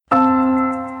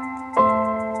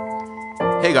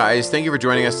Hey guys, thank you for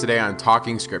joining us today on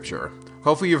Talking Scripture.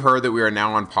 Hopefully you've heard that we are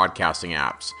now on podcasting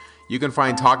apps. You can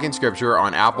find Talking Scripture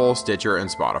on Apple, Stitcher, and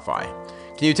Spotify.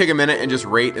 Can you take a minute and just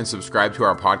rate and subscribe to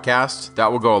our podcast?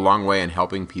 That will go a long way in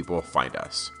helping people find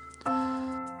us.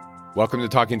 Welcome to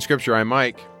Talking Scripture. I'm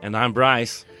Mike. And I'm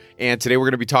Bryce. And today we're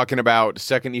going to be talking about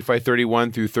 2 Nephi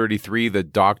 31 through 33, the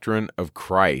doctrine of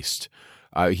Christ.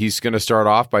 He's going to start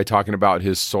off by talking about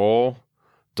his soul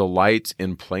delights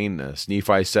in plainness.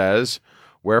 Nephi says,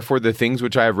 "Wherefore the things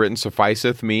which I have written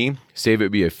sufficeth me, save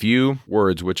it be a few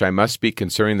words which I must speak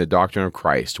concerning the doctrine of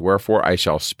Christ. Wherefore I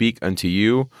shall speak unto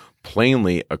you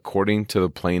plainly according to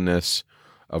the plainness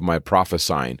of my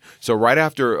prophesying." So right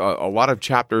after a lot of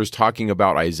chapters talking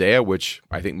about Isaiah, which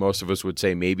I think most of us would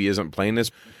say maybe isn't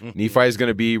plainness, Nephi is going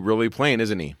to be really plain,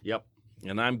 isn't he? Yep.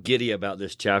 And I'm giddy about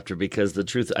this chapter because the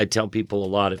truth, I tell people a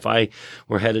lot, if I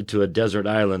were headed to a desert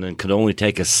island and could only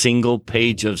take a single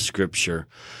page of Scripture,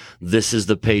 this is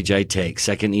the page I take,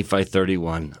 2 Nephi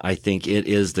 31. I think it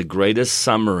is the greatest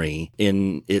summary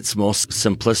in its most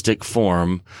simplistic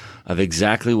form of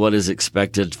exactly what is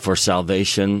expected for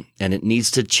salvation, and it needs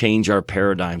to change our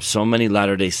paradigm. So many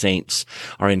Latter-day Saints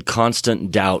are in constant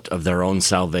doubt of their own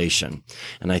salvation,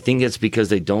 and I think it's because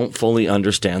they don't fully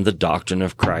understand the doctrine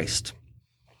of Christ.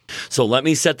 So let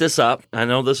me set this up. I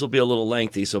know this will be a little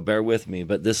lengthy, so bear with me,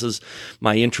 but this is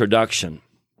my introduction.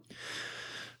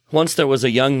 Once there was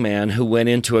a young man who went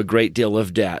into a great deal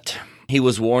of debt. He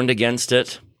was warned against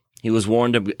it. He was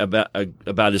warned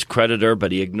about his creditor,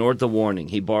 but he ignored the warning.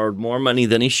 He borrowed more money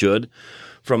than he should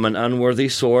from an unworthy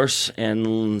source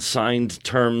and signed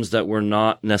terms that were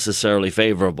not necessarily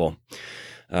favorable.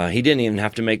 He didn't even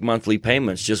have to make monthly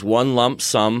payments, just one lump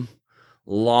sum,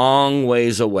 long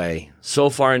ways away. So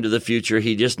far into the future,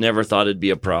 he just never thought it'd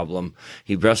be a problem.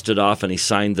 He brushed it off and he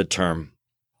signed the term.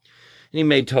 And he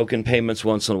made token payments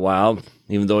once in a while,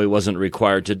 even though he wasn't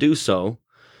required to do so.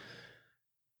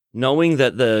 Knowing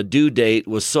that the due date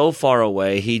was so far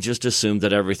away, he just assumed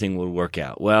that everything would work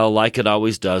out. Well, like it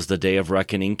always does, the day of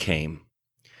reckoning came.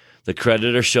 The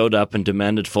creditor showed up and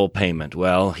demanded full payment.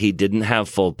 Well, he didn't have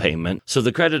full payment. So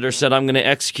the creditor said, "I'm going to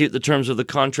execute the terms of the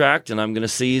contract, and I'm going to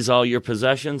seize all your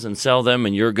possessions and sell them,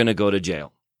 and you're going to go to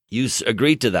jail." You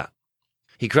agreed to that.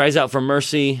 He cries out for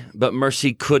mercy, but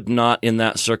mercy could not, in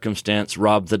that circumstance,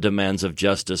 rob the demands of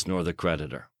justice nor the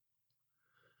creditor.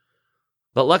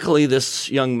 But luckily, this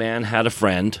young man had a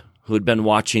friend who had been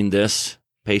watching this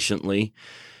patiently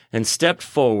and stepped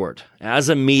forward as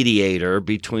a mediator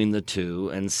between the two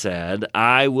and said,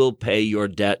 "I will pay your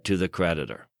debt to the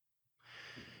creditor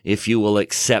if you will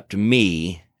accept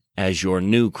me as your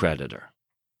new creditor."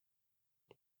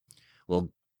 Well,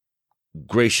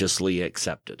 graciously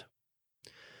accepted.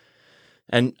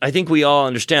 And I think we all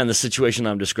understand the situation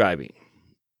I'm describing.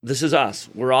 This is us.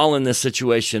 We're all in this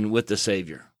situation with the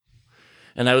Savior.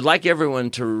 And I would like everyone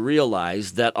to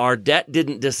realize that our debt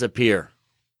didn't disappear.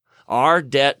 Our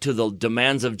debt to the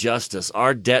demands of justice,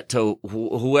 our debt to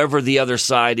whoever the other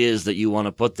side is that you want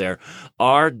to put there,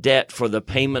 our debt for the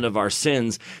payment of our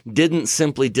sins didn't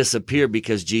simply disappear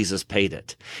because Jesus paid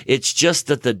it. It's just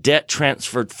that the debt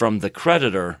transferred from the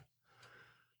creditor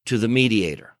to the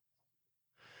mediator.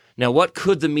 Now, what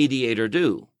could the mediator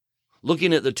do?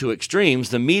 Looking at the two extremes,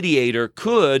 the mediator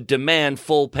could demand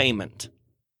full payment.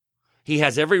 He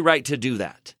has every right to do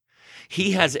that.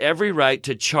 He has every right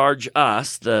to charge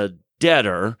us, the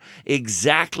debtor,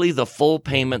 exactly the full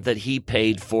payment that he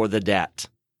paid for the debt.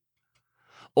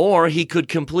 Or he could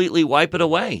completely wipe it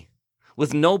away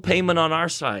with no payment on our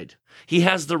side. He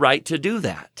has the right to do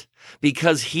that.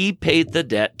 Because he paid the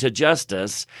debt to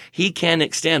justice, he can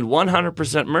extend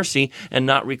 100% mercy and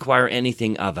not require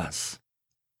anything of us.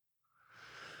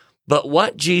 But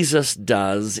what Jesus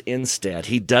does instead,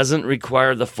 he doesn't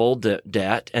require the full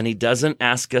debt, and he doesn't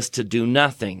ask us to do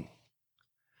nothing.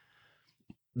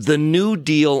 The new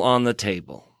deal on the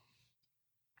table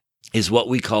is what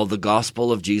we call the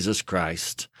gospel of Jesus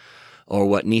Christ, or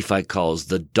what Nephi calls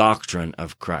the doctrine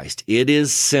of Christ. It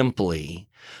is simply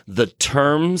the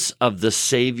terms of the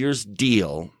Savior's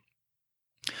deal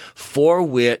for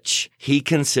which he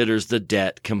considers the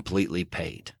debt completely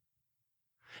paid,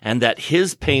 and that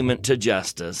his payment to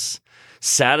justice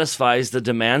satisfies the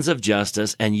demands of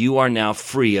justice, and you are now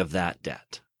free of that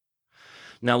debt.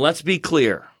 Now, let's be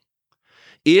clear.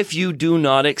 If you do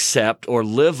not accept or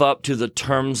live up to the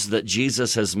terms that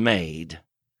Jesus has made,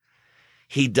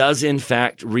 he does in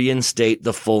fact reinstate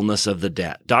the fullness of the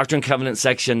debt. Doctrine and Covenants,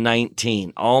 section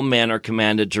 19, all men are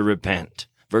commanded to repent.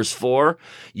 Verse 4,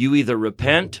 you either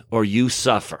repent or you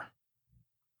suffer.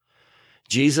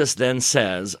 Jesus then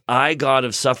says, I, God,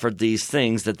 have suffered these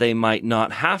things that they might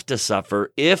not have to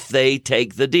suffer if they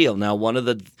take the deal. Now, one of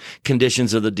the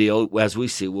conditions of the deal, as we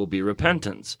see, will be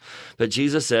repentance. But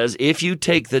Jesus says, if you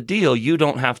take the deal, you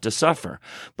don't have to suffer.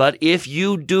 But if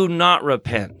you do not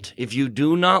repent, if you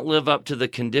do not live up to the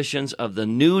conditions of the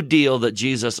new deal that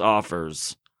Jesus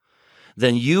offers,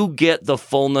 then you get the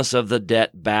fullness of the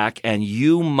debt back, and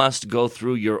you must go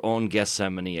through your own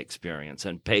Gethsemane experience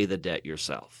and pay the debt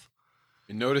yourself.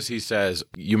 Notice he says,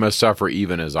 you must suffer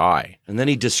even as I. And then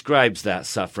he describes that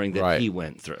suffering that he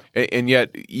went through. And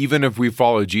yet, even if we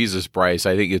follow Jesus, Bryce,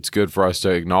 I think it's good for us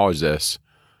to acknowledge this.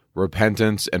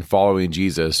 Repentance and following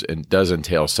Jesus does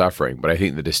entail suffering. But I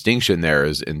think the distinction there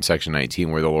is in section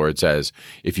 19 where the Lord says,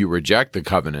 if you reject the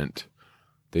covenant,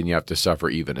 then you have to suffer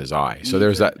even as I. So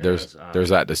there's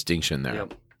that distinction there.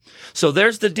 Yep. So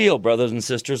there's the deal, brothers and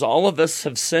sisters. All of us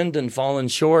have sinned and fallen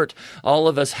short. All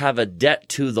of us have a debt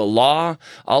to the law.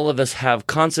 All of us have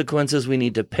consequences we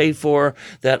need to pay for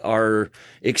that are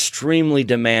extremely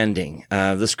demanding.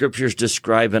 The scriptures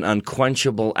describe an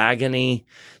unquenchable agony.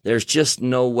 There's just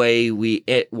no way we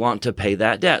want to pay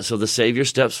that debt. So the Savior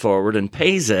steps forward and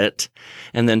pays it,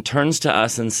 and then turns to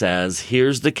us and says,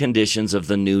 here's the conditions of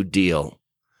the new deal.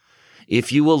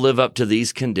 If you will live up to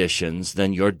these conditions,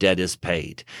 then your debt is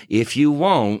paid. If you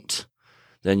won't,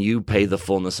 then you pay the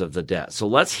fullness of the debt. So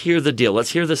let's hear the deal.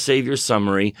 Let's hear the Savior's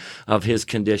summary of his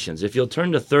conditions. If you'll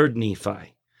turn to 3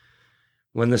 Nephi,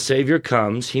 when the Savior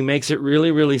comes, he makes it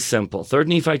really, really simple. 3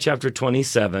 Nephi chapter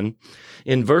 27,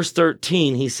 in verse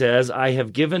 13, he says, I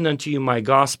have given unto you my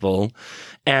gospel,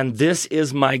 and this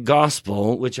is my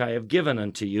gospel, which I have given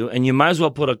unto you. And you might as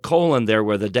well put a colon there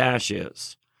where the dash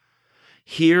is.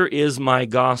 Here is my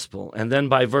gospel. And then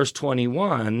by verse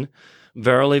 21,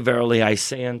 verily, verily, I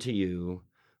say unto you,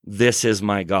 this is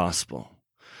my gospel.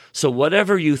 So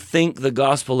whatever you think the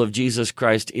gospel of Jesus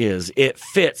Christ is, it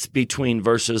fits between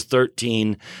verses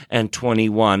 13 and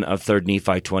 21 of 3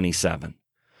 Nephi 27.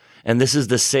 And this is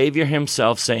the Savior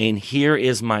himself saying, here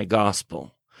is my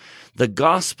gospel. The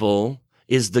gospel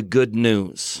is the good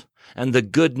news. And the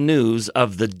good news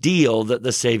of the deal that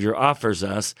the Savior offers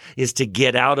us is to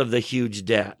get out of the huge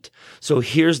debt. So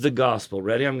here's the gospel.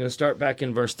 Ready? I'm going to start back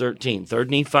in verse 13. 3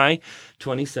 Nephi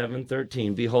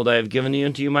 27:13. Behold, I have given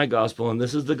unto you my gospel, and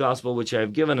this is the gospel which I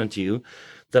have given unto you,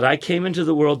 that I came into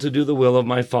the world to do the will of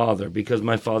my Father, because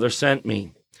my Father sent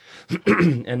me.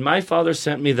 And my Father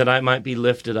sent me that I might be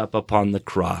lifted up upon the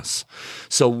cross.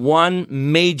 So one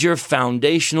major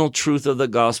foundational truth of the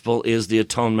gospel is the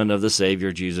atonement of the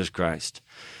Savior, Jesus Christ.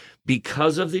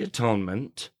 Because of the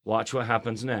atonement, watch what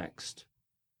happens next.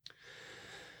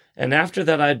 And after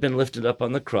that I had been lifted up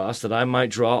on the cross, that I might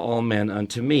draw all men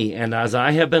unto me. And as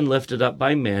I have been lifted up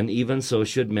by men, even so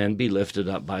should men be lifted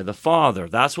up by the Father.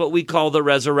 That's what we call the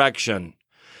resurrection.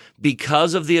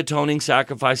 Because of the atoning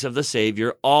sacrifice of the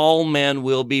Savior, all men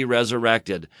will be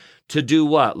resurrected. To do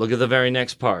what? Look at the very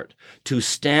next part. To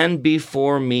stand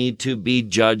before me to be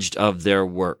judged of their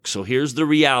work. So here's the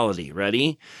reality.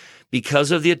 Ready?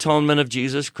 Because of the atonement of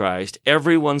Jesus Christ,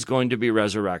 everyone's going to be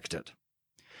resurrected.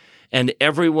 And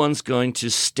everyone's going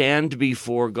to stand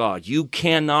before God. You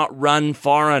cannot run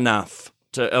far enough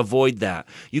to avoid that.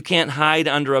 You can't hide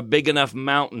under a big enough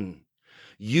mountain.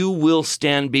 You will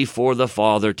stand before the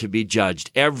Father to be judged,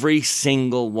 every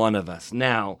single one of us.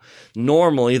 Now,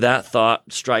 normally that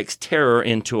thought strikes terror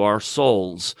into our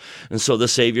souls. And so the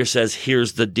Savior says,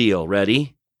 here's the deal.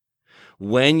 Ready?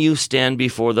 When you stand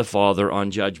before the Father on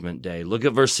Judgment Day, look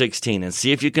at verse 16 and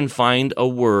see if you can find a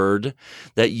word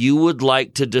that you would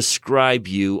like to describe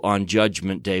you on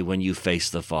Judgment Day when you face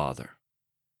the Father.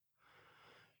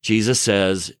 Jesus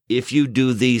says, if you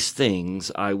do these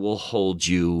things, I will hold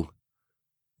you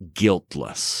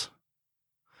guiltless.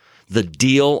 The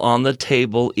deal on the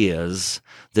table is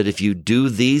that if you do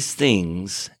these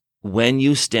things, when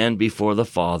you stand before the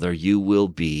Father, you will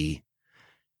be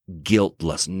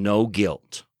guiltless. No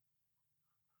guilt.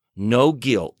 No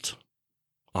guilt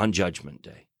on Judgment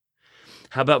Day.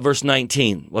 How about verse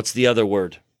 19? What's the other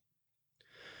word?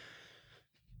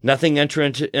 Nothing enter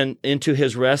into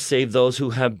his rest save those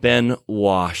who have been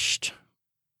washed.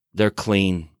 They're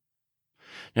clean.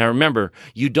 Now remember,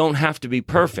 you don't have to be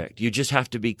perfect. You just have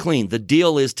to be clean. The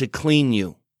deal is to clean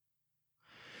you.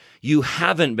 You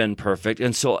haven't been perfect,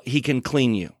 and so he can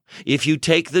clean you. If you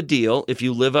take the deal, if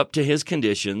you live up to his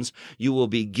conditions, you will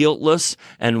be guiltless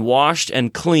and washed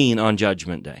and clean on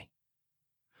Judgment Day.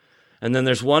 And then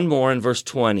there's one more in verse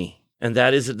 20, and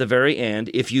that is at the very end.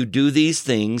 If you do these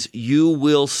things, you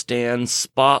will stand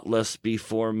spotless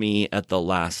before me at the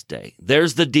last day.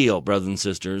 There's the deal, brothers and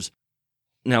sisters.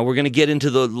 Now, we're going to get into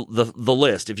the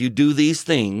list. If you do these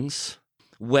things,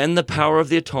 when the power of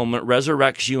the atonement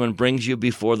resurrects you and brings you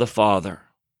before the Father,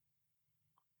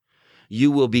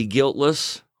 you will be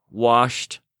guiltless,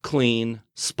 washed, clean,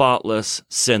 spotless,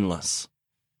 sinless.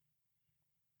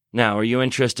 Now, are you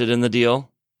interested in the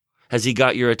deal? Has he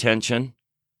got your attention?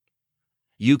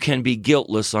 You can be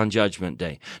guiltless on Judgment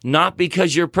Day, not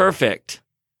because you're perfect,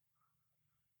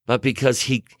 but because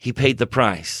he paid the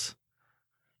price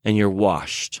and you're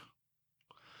washed.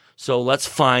 So let's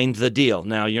find the deal.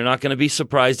 Now, you're not going to be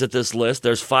surprised at this list.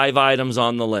 There's 5 items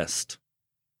on the list.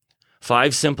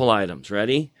 5 simple items.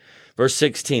 Ready? Verse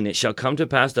 16, it shall come to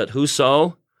pass that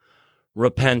whoso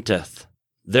repenteth.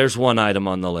 There's 1 item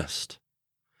on the list.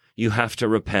 You have to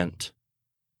repent.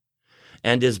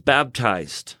 And is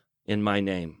baptized in my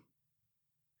name.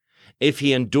 If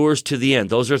he endures to the end.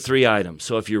 Those are 3 items.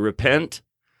 So if you repent,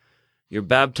 you're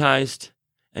baptized,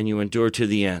 and you endure to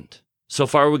the end. So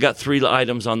far, we got 3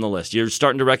 items on the list. You're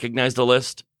starting to recognize the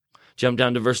list? Jump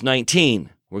down to verse 19.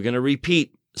 We're going to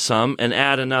repeat some and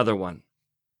add another one.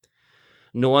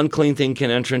 No unclean thing can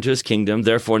enter into his kingdom.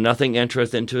 Therefore, nothing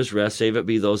entereth into his rest, save it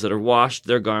be those that are washed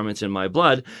their garments in my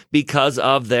blood, because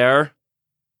of their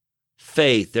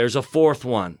faith. There's a 4th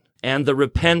one. And the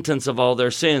repentance of all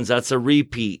their sins. That's a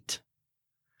repeat.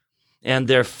 And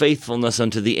their faithfulness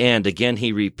unto the end. Again,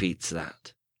 he repeats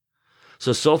that.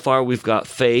 So far, we've got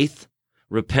faith,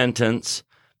 repentance,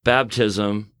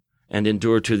 baptism, and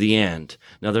endure to the end.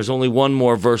 Now, there's only one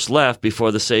more verse left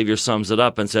before the Savior sums it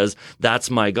up and says, that's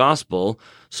my gospel.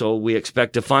 So we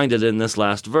expect to find it in this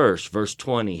last verse, verse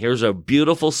 20. Here's a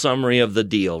beautiful summary of the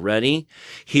deal. Ready?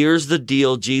 Here's the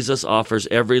deal Jesus offers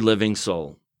every living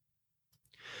soul.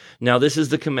 Now, this is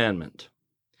the commandment.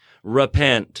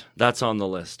 Repent. That's on the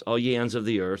list. All ye ends of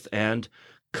the earth. And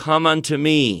come unto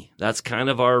me. That's kind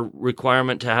of our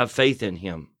requirement to have faith in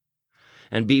him.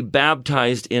 And be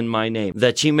baptized in my name,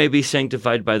 that ye may be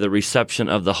sanctified by the reception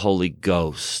of the Holy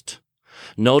Ghost.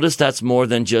 Notice that's more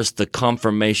than just the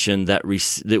confirmation that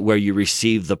where you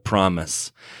receive the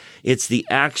promise. It's the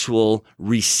actual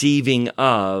receiving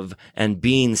of and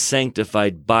being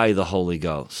sanctified by the Holy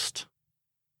Ghost.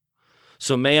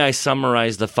 So may I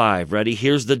summarize the 5? Ready?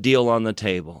 Here's the deal on the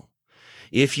table.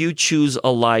 If you choose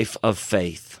a life of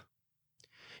faith,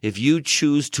 if you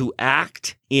choose to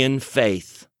act in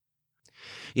faith,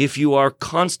 if you are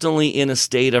constantly in a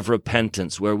state of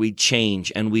repentance where we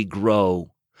change and we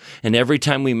grow, and every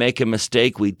time we make a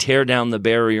mistake, we tear down the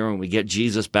barrier and we get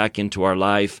Jesus back into our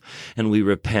life and we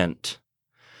repent.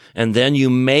 And then you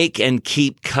make and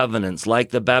keep covenants like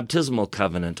the baptismal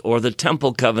covenant or the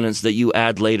temple covenants that you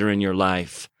add later in your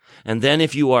life. And then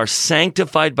if you are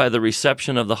sanctified by the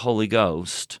reception of the Holy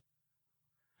Ghost,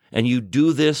 and you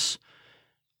do this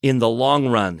in the long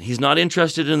run, he's not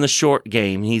interested in the short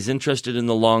game, he's interested in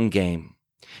the long game.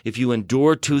 If you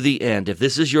endure to the end, if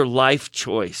this is your life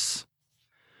choice,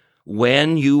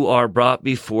 when you are brought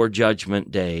before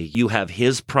Judgment Day, you have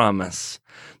his promise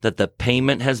that the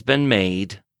payment has been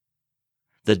made,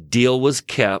 the deal was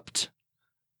kept,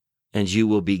 and you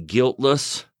will be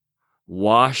guiltless,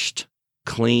 washed,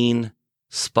 clean,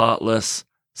 spotless,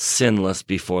 sinless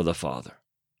before the Father.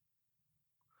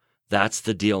 That's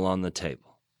the deal on the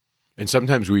table. And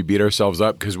sometimes we beat ourselves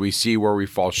up because we see where we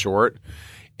fall short,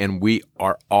 and we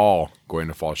are all going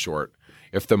to fall short.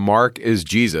 If the mark is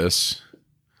Jesus,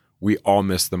 we all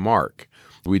miss the mark.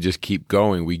 We just keep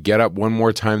going. We get up one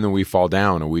more time than we fall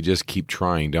down, and we just keep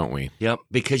trying, don't we? Yep,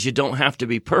 because you don't have to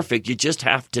be perfect. You just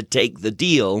have to take the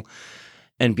deal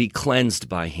and be cleansed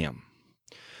by him.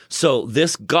 So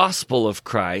this gospel of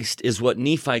Christ is what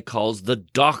Nephi calls the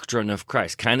doctrine of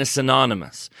Christ, kind of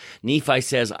synonymous. Nephi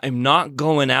says, I'm not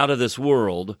going out of this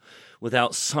world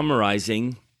without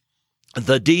summarizing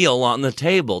the deal on the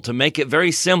table to make it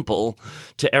very simple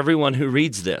to everyone who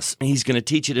reads this. He's going to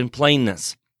teach it in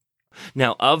plainness.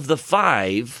 Now, of the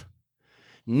 5,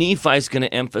 Nephi's going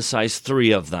to emphasize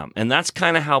 3 of them, and that's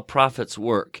kind of how prophets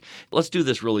work. Let's do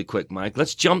this really quick, Mike.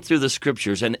 Let's jump through the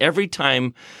scriptures, and every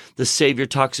time the Savior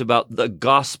talks about the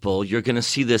gospel, you're going to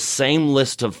see this same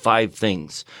list of 5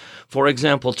 things. For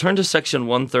example, turn to section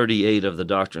 138 of the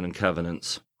Doctrine and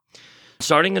Covenants.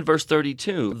 Starting in verse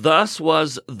 32, thus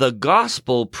was the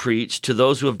gospel preached to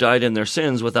those who have died in their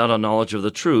sins without a knowledge of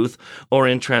the truth, or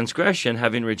in transgression,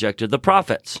 having rejected the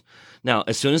prophets. Now,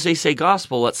 as soon as they say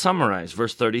gospel, let's summarize.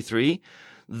 Verse 33,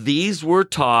 these were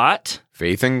taught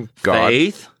faith in God,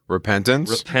 faith,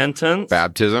 repentance,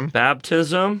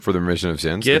 baptism for the remission of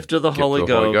sins, gift of the Holy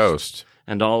Ghost,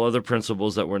 and all other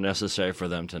principles that were necessary for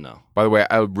them to know. By the way,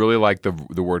 I really like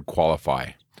the word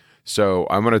qualify. So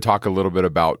I'm going to talk a little bit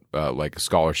about like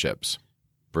scholarships.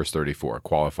 Verse 34,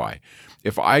 qualify.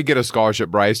 If I get a scholarship,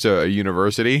 Bryce, to a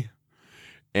university,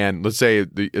 and let's say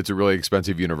it's a really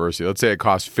expensive university. Let's say it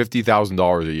costs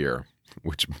 $50,000 a year,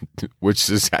 which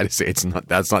is sad to say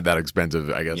that's not that expensive,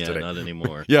 I guess, today. Not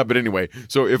anymore. Yeah, but anyway,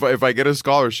 so if I get a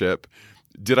scholarship,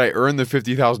 did I earn the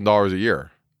 $50,000 a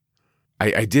year?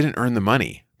 I didn't earn the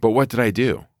money, but what did I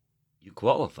do? You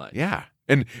qualified. Yeah.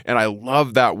 And I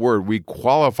love that word. We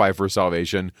qualify for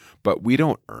salvation, but we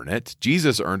don't earn it.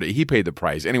 Jesus earned it. He paid the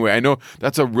price. Anyway, I know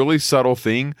that's a really subtle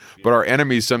thing, but our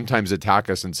enemies sometimes attack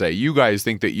us and say, you guys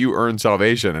think that you earn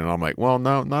salvation. And I'm like, well,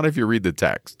 no, not if you read the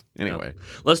text. Anyway. Yeah.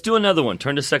 Let's do another one.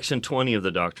 Turn to section 20 of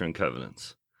the Doctrine and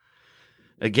Covenants.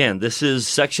 Again, this is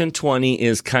section 20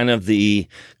 is kind of the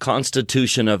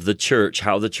constitution of the church,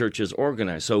 how the church is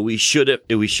organized. So we should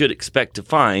expect to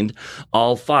find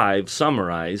all 5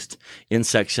 summarized in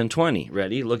section 20.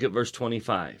 Ready? Look at verse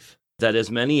 25. That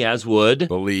as many as would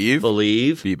believe,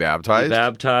 be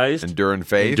baptized, endure in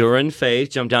faith.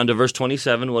 Jump down to verse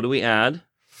 27. What do we add?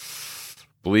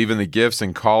 Believe in the gifts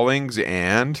and callings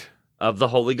and of the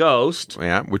Holy Ghost.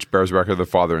 Yeah, which bears record of the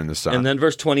Father and the Son. And then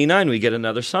verse 29, we get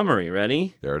another summary.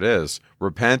 Ready? There it is.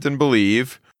 Repent and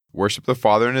believe, worship the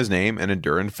Father in His name, and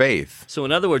endure in faith. So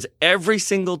in other words, every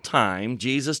single time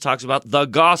Jesus talks about the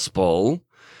gospel,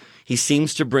 he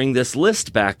seems to bring this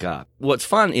list back up. What's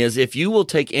fun is if you will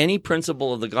take any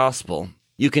principle of the gospel,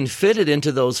 you can fit it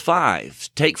into those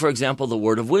 5. Take, for example, the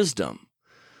word of wisdom.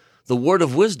 The word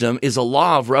of wisdom is a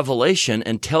law of revelation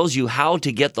and tells you how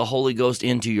to get the Holy Ghost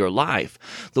into your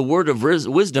life. The word of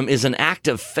wisdom is an act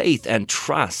of faith and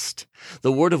trust.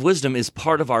 The word of wisdom is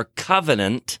part of our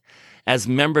covenant as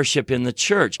membership in the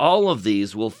church. All of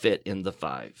these will fit in the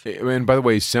 5. And by the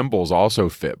way, symbols also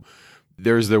fit.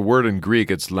 There's the word in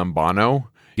Greek, it's lambano.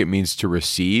 It means to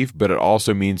receive, but it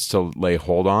also means to lay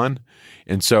hold on.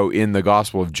 And so in the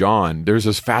Gospel of John, there's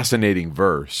this fascinating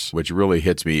verse, which really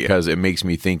hits me because it makes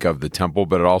me think of the temple,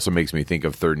 but it also makes me think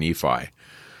of 3rd Nephi.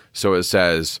 So it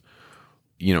says,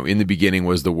 in the beginning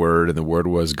was the Word, and the Word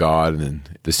was God,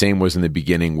 and the same was in the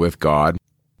beginning with God.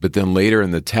 But then later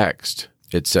in the text,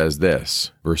 it says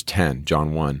this, verse 10,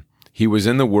 John 1, He was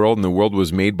in the world, and the world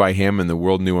was made by Him, and the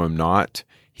world knew Him not.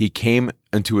 He came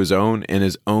unto His own, and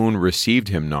His own received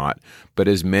Him not. But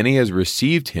as many as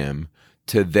received Him,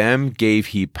 to them gave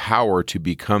He power to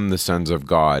become the sons of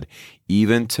God,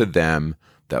 even to them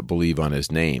that believe on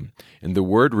His name. And the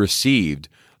word received,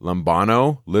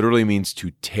 lambano, literally means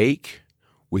to take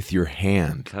with your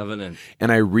hand. Covenant.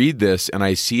 And I read this and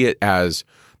I see it as,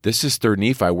 this is 3rd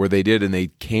Nephi, where they did and they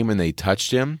came and they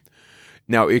touched Him.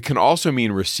 Now, it can also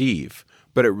mean receive,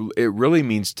 but it really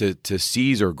means to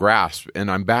seize or grasp. And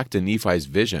I'm back to Nephi's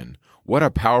vision. What a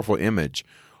powerful image.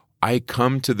 I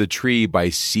come to the tree by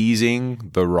seizing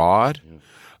the rod. Yeah.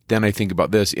 Then I think about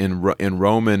this in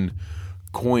Roman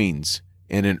coins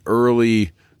and in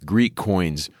early Greek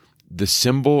coins, the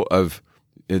symbol of,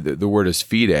 the word is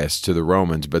fides to the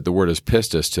Romans, but the word is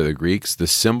pistis to the Greeks. The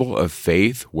symbol of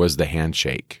faith was the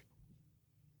handshake.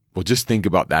 Well, just think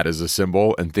about that as a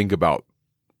symbol and think about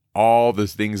all the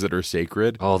things that are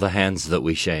sacred. All the hands that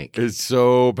we shake. It's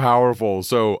so powerful.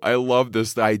 So I love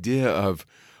this, the idea of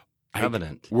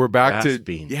covenant. We're back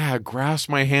grasping. Grasp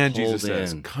my hand, Hold Jesus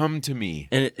says. in. Come to me.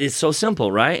 And it's so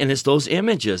simple, right? And it's those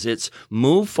images. It's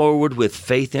move forward with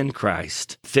faith in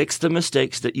Christ. Fix the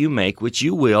mistakes that you make, which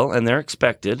you will, and they're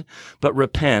expected, but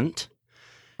repent.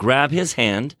 Grab His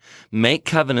hand, make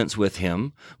covenants with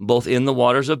Him, both in the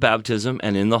waters of baptism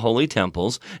and in the holy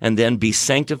temples, and then be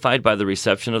sanctified by the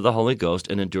reception of the Holy Ghost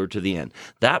and endure to the end.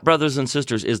 That, brothers and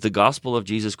sisters, is the gospel of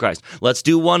Jesus Christ. Let's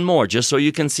do one more, just so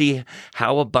you can see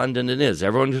how abundant it is.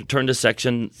 Everyone turn to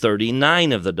section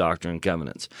 39 of the Doctrine and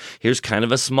Covenants. Here's kind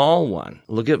of a small one.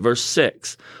 Look at verse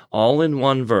 6. All in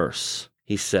one verse.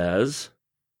 He says,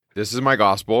 This is my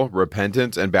gospel,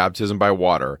 repentance and baptism by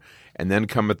water. And then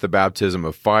cometh the baptism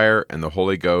of fire and the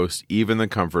Holy Ghost, even the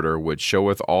Comforter, which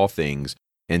showeth all things,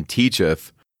 and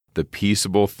teacheth the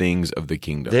peaceable things of the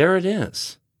kingdom. There it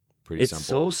is. Pretty it's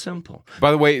simple. So simple. By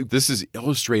the way, this is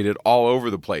illustrated all over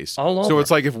the place. All over. So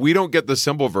it's like if we don't get the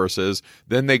symbol verses,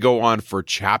 then they go on for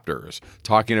chapters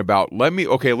talking about,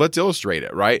 let's illustrate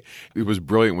it, right? It was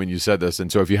brilliant when you said this.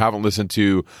 And so if you haven't listened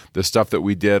to the stuff that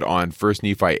we did on 1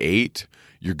 Nephi 8,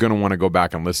 you're going to want to go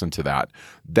back and listen to that.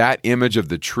 That image of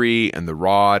the tree and the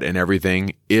rod and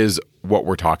everything is what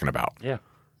we're talking about. Yeah.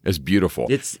 It's beautiful.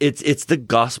 It's the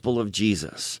gospel of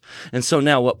Jesus. And so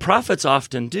now what prophets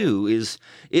often do is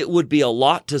it would be a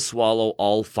lot to swallow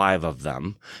all 5 of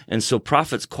them. And so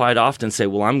prophets quite often say,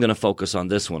 well, I'm going to focus on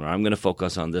this one, or I'm going to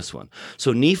focus on this one.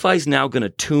 So Nephi's now going to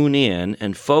tune in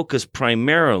and focus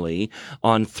primarily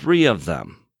on 3 of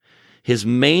them. His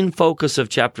main focus of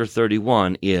chapter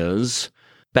 31 is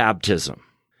baptism.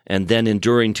 and then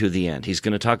enduring to the end. He's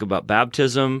going to talk about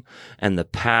baptism and the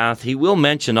path. He will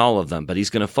mention all of them, but he's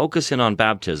going to focus in on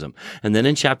baptism. And then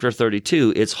in chapter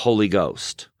 32, it's Holy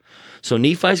Ghost. So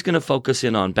Nephi's going to focus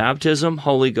in on baptism,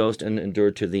 Holy Ghost, and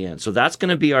endure to the end. So that's going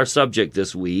to be our subject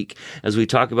this week as we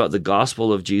talk about the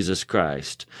gospel of Jesus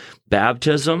Christ.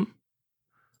 Baptism,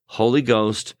 Holy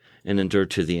Ghost, and endure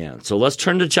to the end. So let's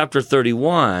turn to chapter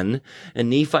 31, and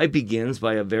Nephi begins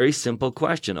by a very simple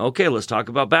question. Okay, let's talk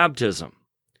about baptism.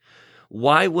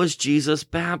 Why was Jesus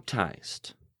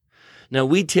baptized? Now,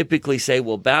 we typically say,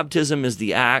 well, baptism is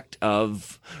the act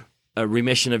of a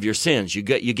remission of your sins. You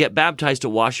get baptized to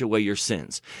wash away your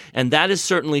sins. And that is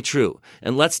certainly true.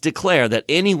 And let's declare that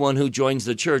anyone who joins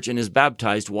the church and is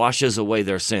baptized washes away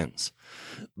their sins.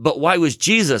 But why was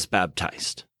Jesus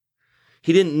baptized?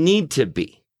 He didn't need to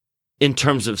be in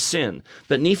terms of sin.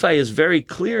 But Nephi is very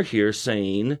clear here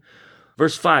saying,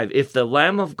 verse 5, if the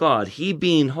Lamb of God, he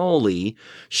being holy,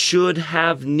 should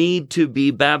have need to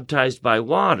be baptized by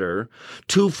water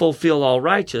to fulfill all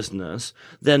righteousness,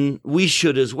 then we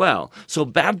should as well. So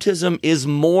baptism is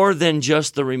more than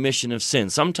just the remission of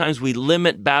sins. Sometimes we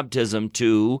limit baptism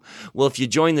to, well, if you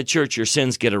join the church, your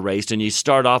sins get erased and you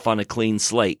start off on a clean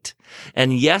slate.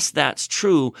 And yes, that's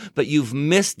true, but you've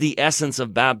missed the essence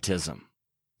of baptism.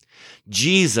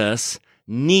 Jesus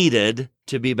needed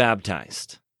to be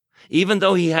baptized, even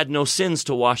though he had no sins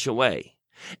to wash away.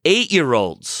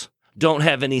 8-year-olds don't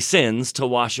have any sins to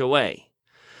wash away,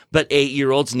 but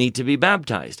 8-year-olds need to be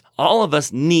baptized. All of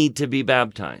us need to be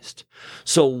baptized.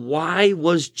 So why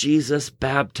was Jesus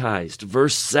baptized?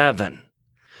 Verse 7,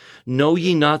 know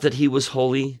ye not that he was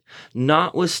holy?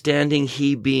 Notwithstanding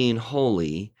he being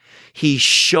holy, he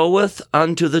showeth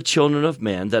unto the children of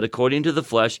men that according to the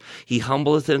flesh he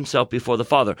humbleth himself before the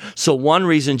Father. So one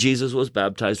reason Jesus was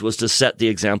baptized was to set the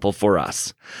example for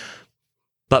us.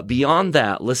 But beyond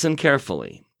that, listen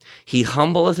carefully. He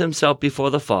humbleth himself before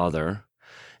the Father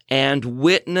and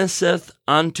witnesseth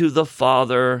unto the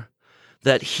Father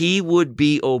that he would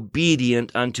be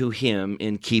obedient unto him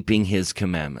in keeping his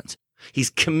commandments. He's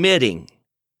committing.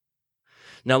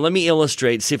 Now, let me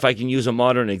illustrate, see if I can use a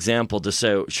modern example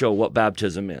to show what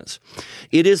baptism is.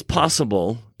 It is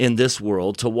possible in this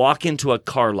world to walk into a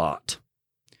car lot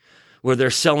where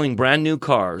they're selling brand new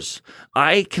cars.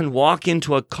 I can walk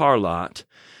into a car lot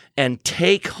and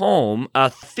take home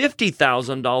a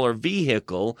 $50,000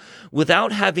 vehicle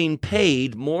without having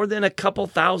paid more than a couple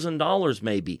 $1,000s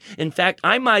maybe. In fact,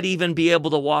 I might even be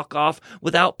able to walk off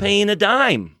without paying a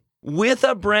dime, with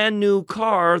a brand new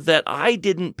car that I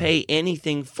didn't pay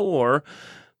anything for.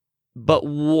 But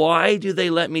why do they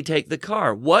let me take the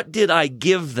car? What did I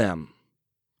give them?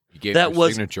 You gave your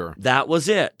signature. That was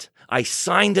it. I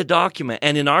signed a document.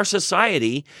 And in our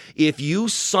society, if you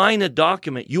sign a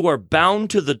document, you are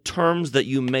bound to the terms that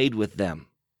you made with them.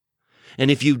 And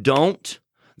if you don't,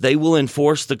 they will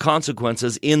enforce the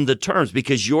consequences in the terms,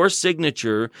 because your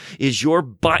signature is your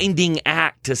binding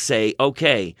act to say,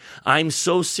 okay, I'm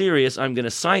so serious, I'm going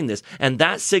to sign this. And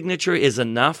that signature is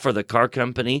enough for the car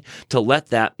company to let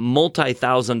that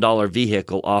multi-$1,000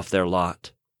 vehicle off their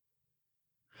lot.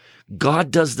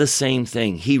 God does the same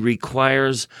thing. He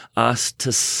requires us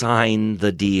to sign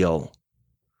the deal.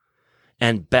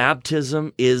 And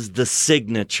baptism is the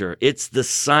signature. It's the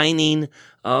signing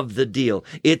of the deal.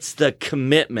 It's the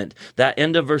commitment. That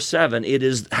end of verse 7, it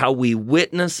is how we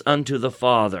witness unto the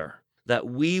Father that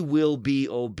we will be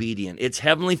obedient. It's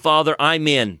Heavenly Father, I'm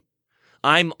in.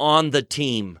 I'm on the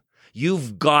team.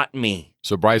 You've got me.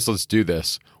 So, Bryce, let's do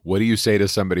this. What do you say to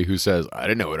somebody who says, I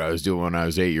didn't know what I was doing when I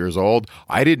was 8 years old.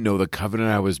 I didn't know the covenant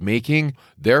I was making.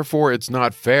 Therefore, it's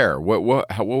not fair. What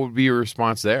would be your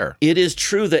response there? It is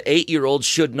true that 8-year-olds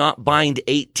should not bind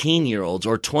 18-year-olds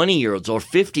or 20-year-olds or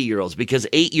 50-year-olds, because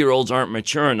 8-year-olds aren't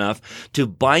mature enough to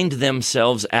bind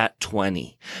themselves at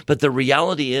 20. But the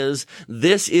reality is,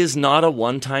 this is not a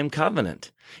one-time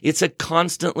covenant. It's a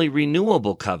constantly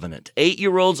renewable covenant.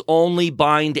 8-year-olds only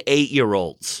bind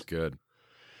 8-year-olds. Good.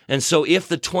 And so if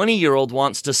the 20-year-old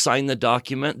wants to sign the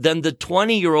document, then the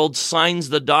 20-year-old signs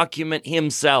the document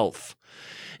himself.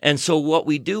 And so what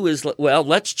we do is, well,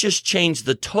 let's just change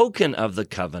the token of the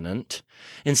covenant.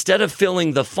 Instead of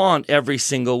filling the font every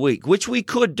single week, which we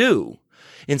could do,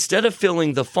 instead of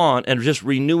filling the font and just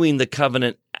renewing the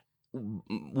covenant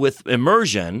with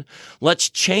immersion, let's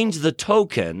change the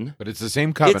token. But it's the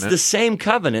same covenant. It's the same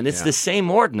covenant. It's the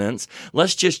same ordinance.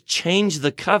 Let's just change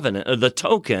the covenant, or the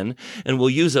token, and we'll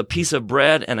use a piece of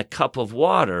bread and a cup of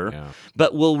water,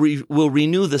 but we'll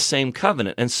renew the same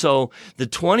covenant. And so the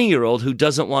 20-year-old who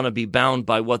doesn't want to be bound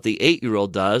by what the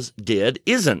 8-year-old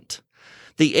isn't.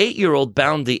 The 8-year-old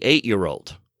bound the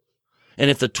 8-year-old. And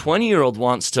if the 20-year-old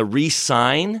wants to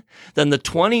re-sign, then the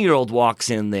 20-year-old walks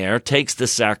in there, takes the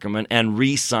sacrament, and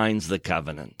re-signs the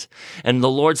covenant. And the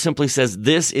Lord simply says,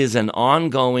 this is an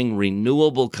ongoing,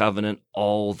 renewable covenant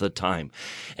all the time.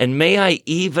 And may I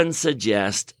even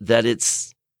suggest that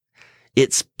it's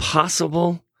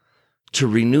possible to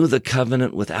renew the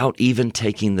covenant without even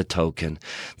taking the token.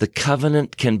 The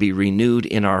covenant can be renewed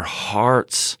in our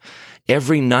hearts.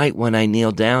 Every night when I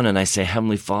kneel down and I say,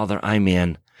 Heavenly Father, I'm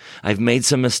in. I've made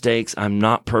some mistakes. I'm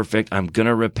not perfect. I'm going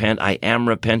to repent. I am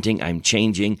repenting. I'm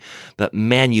changing. But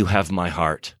man, you have my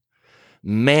heart.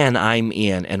 Man, I'm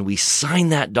in. And we sign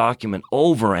that document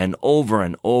over and over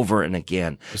and over and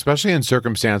again. Especially in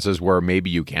circumstances where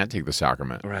maybe you can't take the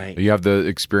sacrament. Right. You have the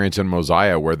experience in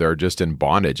Mosiah where they're just in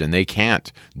bondage and they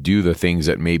can't do the things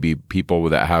that maybe people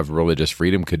that have religious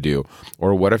freedom could do.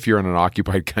 Or what if you're in an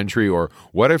occupied country? Or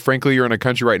what if, frankly, you're in a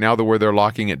country right now where they're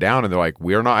locking it down and they're like,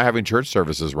 we're not having church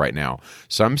services right now.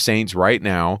 Some saints right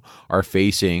now are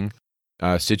facing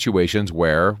situations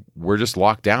where we're just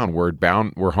locked down.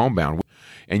 We're homebound.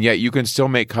 And yet you can still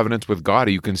make covenants with God.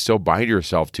 You can still bind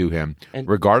yourself to him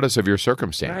regardless of your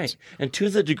circumstance. Right. And to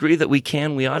the degree that we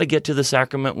can, we ought to get to the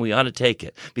sacrament. We ought to take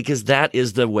it because that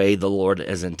is the way the Lord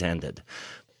has intended.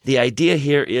 The idea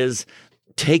here is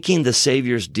taking the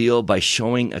Savior's deal by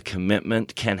showing a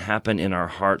commitment can happen in our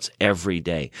hearts every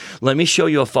day. Let me show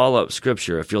you a follow-up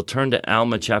scripture. If you'll turn to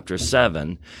Alma chapter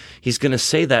 7, he's going to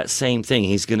say that same thing.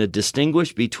 He's going to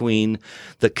distinguish between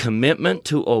the commitment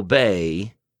to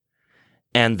obey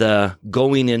and the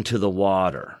going into the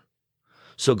water.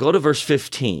 So go to verse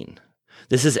 15.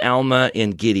 This is Alma in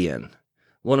Gideon,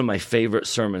 one of my favorite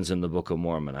sermons in the Book of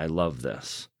Mormon. I love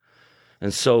this.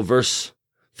 And so verse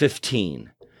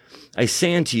 15, I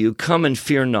say unto you, come and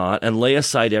fear not, and lay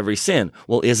aside every sin.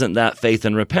 Well, isn't that faith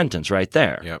and repentance right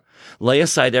there? Yep. Lay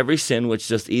aside every sin which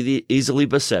doth easily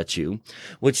beset you,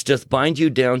 which doth bind you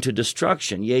down to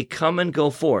destruction. Yea, come and go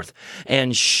forth,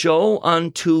 and show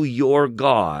unto your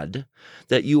God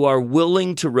that you are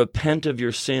willing to repent of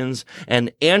your sins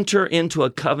and enter into a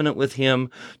covenant with him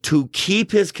to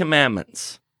keep his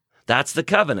commandments. That's the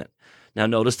covenant. Now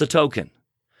notice the token.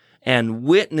 And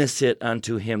witness it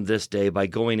unto him this day by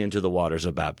going into the waters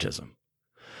of baptism.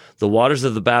 The waters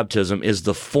of the baptism is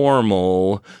the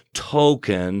formal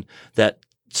token that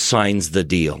signs the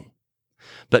deal.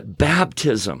 But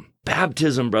baptism,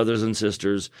 brothers and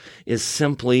sisters, is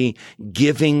simply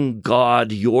giving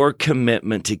God your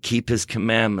commitment to keep his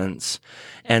commandments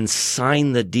and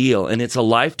sign the deal. And it's a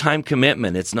lifetime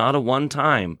commitment. It's not a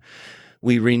one-time.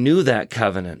 We renew that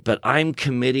covenant, but I'm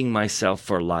committing myself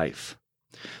for life.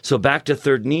 So back to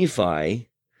 3rd Nephi,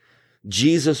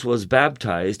 Jesus was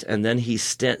baptized, and then he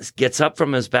gets up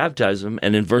from his baptism,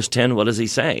 and in verse 10, what does he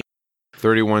say?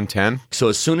 31:10. So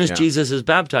as soon as Jesus is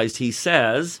baptized, he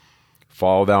says,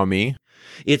 follow thou me.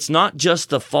 It's not just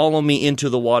the follow me into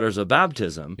the waters of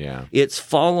baptism. Yeah. It's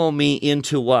follow me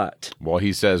into what? Well,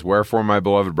 he says, wherefore, my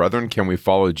beloved brethren, can we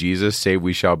follow Jesus, save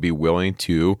we shall be willing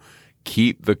to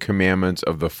keep the commandments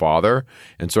of the Father?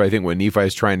 And so I think what Nephi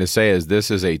is trying to say is this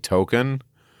is a token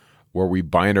where we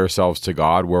bind ourselves to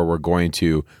God, where we're going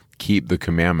to keep the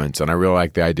commandments. And I really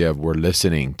like the idea of we're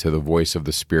listening to the voice of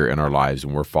the Spirit in our lives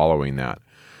and we're following that.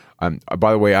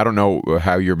 By the way, I don't know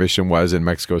how your mission was in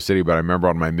Mexico City, but I remember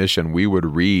on my mission, we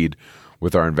would read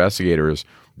with our investigators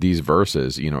these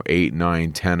verses, 8,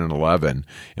 9, 10, and 11,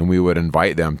 and we would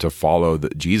invite them to follow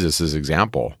Jesus'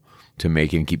 example to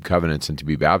make and keep covenants and to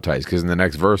be baptized. Because in the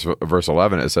next verse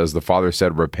 11, it says, the Father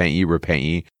said, repent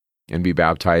ye, and be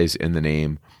baptized in the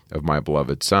name of my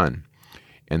beloved Son.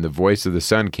 And the voice of the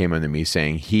Son came unto me,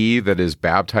 saying, he that is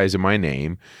baptized in my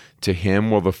name, to him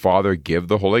will the Father give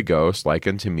the Holy Ghost like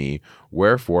unto me.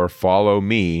 Wherefore follow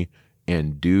me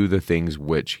and do the things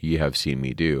which ye have seen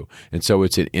me do. And so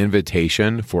it's an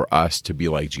invitation for us to be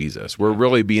like Jesus. We're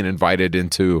really being invited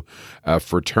into a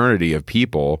fraternity of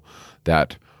people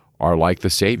that are like the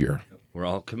Savior. We're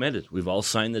all committed. We've all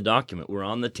signed the document. We're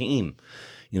on the team.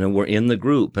 We're in the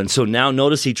group. And so now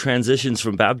notice he transitions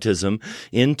from baptism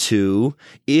into,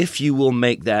 if you will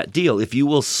make that deal, if you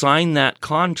will sign that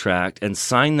contract and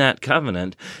sign that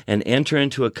covenant and enter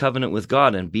into a covenant with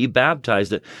God and be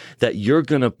baptized, that you're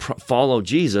going to follow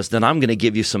Jesus, then I'm going to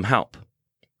give you some help.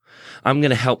 I'm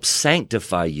going to help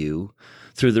sanctify you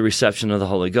through the reception of the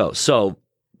Holy Ghost. So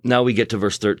now we get to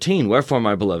verse 13. Wherefore,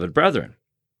 my beloved brethren,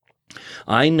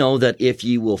 I know that if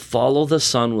ye will follow the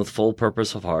Son with full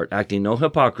purpose of heart, acting no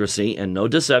hypocrisy and no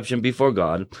deception before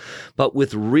God, but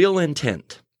with real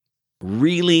intent,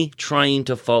 really trying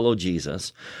to follow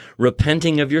Jesus,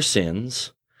 repenting of your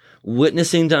sins,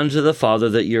 witnessing unto the Father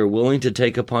that ye are willing to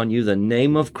take upon you the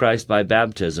name of Christ by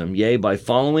baptism, yea, by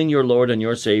following your Lord and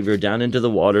your Savior down into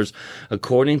the waters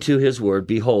according to his word,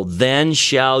 behold, then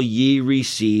shall ye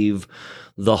receive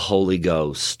the Holy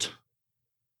Ghost.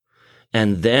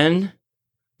 And then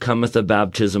cometh the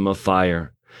baptism of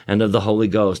fire and of the Holy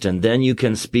Ghost, and then you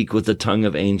can speak with the tongue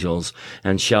of angels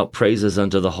and shout praises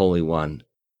unto the Holy One.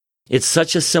 It's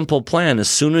such a simple plan. As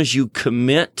soon as you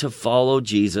commit to follow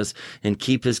Jesus and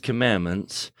keep his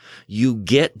commandments, you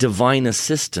get divine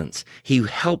assistance. He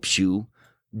helps you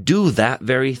do that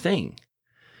very thing.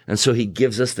 And so he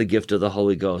gives us the gift of the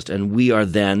Holy Ghost. And we are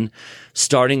then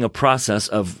starting a process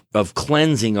of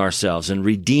cleansing ourselves and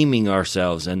redeeming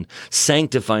ourselves and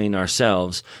sanctifying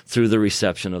ourselves through the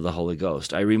reception of the Holy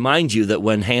Ghost. I remind you that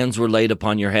when hands were laid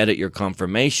upon your head at your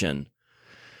confirmation,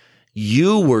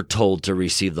 you were told to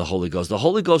receive the Holy Ghost. The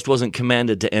Holy Ghost wasn't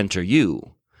commanded to enter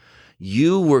you.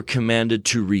 You were commanded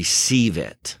to receive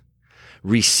it.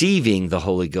 Receiving the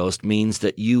Holy Ghost means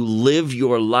that you live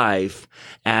your life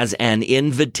as an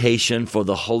invitation for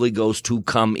the Holy Ghost to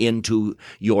come into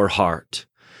your heart.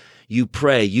 You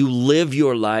pray, you live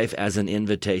your life as an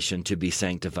invitation to be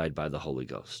sanctified by the Holy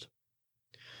Ghost.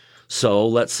 So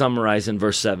let's summarize in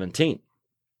verse 17.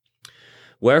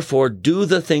 Wherefore, do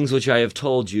the things which I have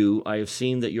told you, I have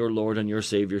seen that your Lord and your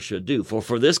Savior should do.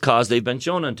 For this cause they've been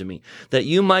shown unto me, that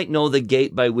you might know the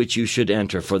gate by which you should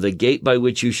enter. For the gate by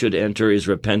which you should enter is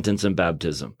repentance and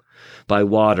baptism by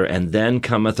water, and then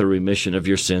cometh a remission of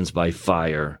your sins by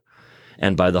fire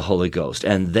and by the Holy Ghost.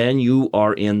 And then you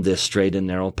are in this straight and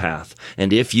narrow path.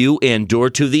 And if you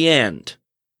endure to the end,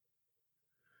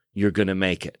 you're going to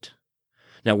make it.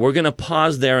 Now, we're going to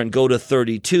pause there and go to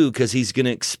 32 because he's going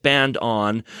to expand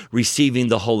on receiving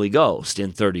the Holy Ghost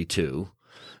in 32.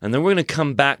 And then we're going to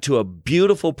come back to a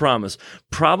beautiful promise,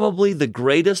 probably the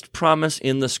greatest promise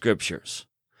in the Scriptures,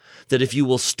 that if you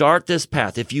will start this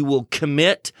path, if you will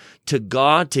commit to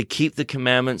God to keep the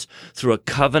commandments through a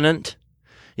covenant,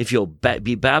 if you'll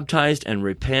be baptized and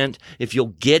repent, if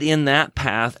you'll get in that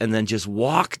path and then just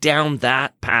walk down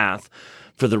that path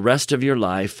for the rest of your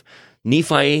life,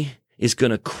 Nephi is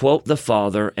going to quote the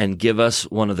Father and give us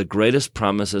one of the greatest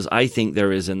promises I think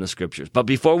there is in the Scriptures. But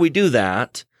before we do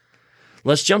that,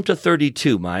 let's jump to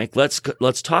 32, Mike. Let's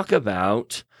talk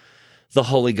about the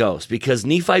Holy Ghost, because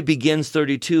Nephi begins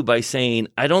 32 by saying,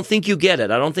 I don't think you get it.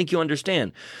 I don't think you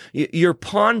understand. You're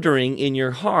pondering in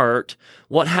your heart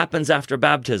what happens after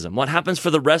baptism, what happens for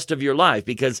the rest of your life,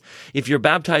 because if you're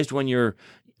baptized when you're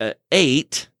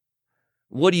 8,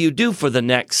 what do you do for the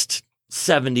next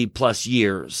 70 plus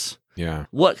years? Yeah.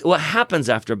 What happens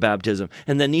after baptism?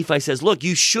 And then Nephi says, look,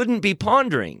 you shouldn't be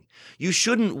pondering. You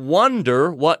shouldn't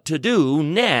wonder what to do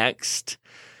next,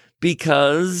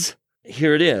 because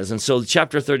here it is. And so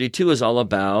chapter 32 is all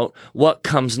about what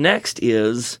comes next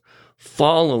is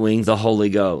following the Holy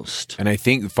Ghost. And I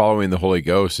think following the Holy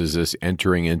Ghost is this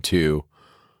entering into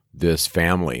this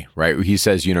family, right? He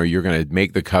says, you're going to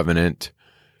make the covenant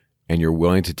and you're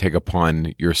willing to take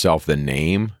upon yourself the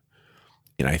name.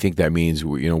 And I think that means,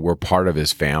 we're part of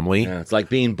his family. Yeah, it's like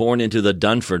being born into the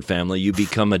Dunford family. You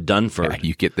become a Dunford. Yeah,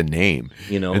 you get the name.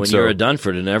 You're a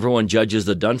Dunford and everyone judges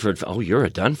the Dunford. Oh, you're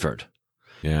a Dunford.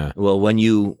 Yeah. Well, when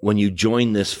you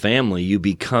join this family, you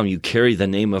carry the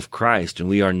name of Christ, and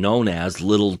we are known as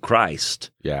Little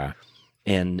Christ. Yeah.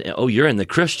 And, you're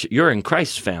in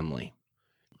Christ's family.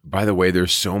 By the way,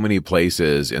 there's so many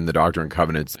places in the Doctrine and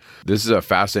Covenants. This is a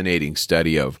fascinating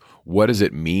study of what does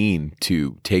it mean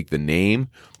to take the name,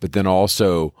 but then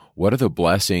also what are the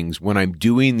blessings when I'm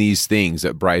doing these things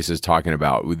that Bryce is talking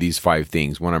about with these 5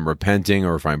 things, when I'm repenting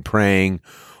or if I'm praying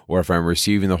or if I'm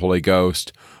receiving the Holy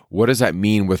Ghost, what does that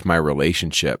mean with my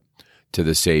relationship to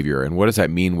the Savior? And what does that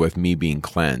mean with me being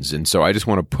cleansed? And so I just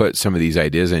want to put some of these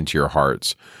ideas into your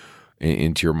hearts,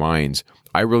 into your minds.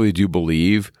 I really do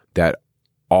believe that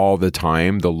all the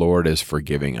time the Lord is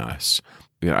forgiving us.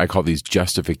 I call these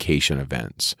justification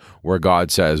events where God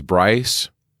says, Bryce,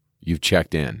 you've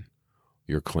checked in.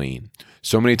 You're clean.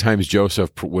 So many times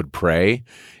Joseph would pray,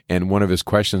 and one of his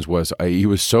questions was, he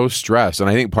was so stressed, and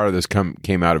I think part of this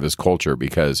came out of his culture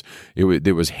because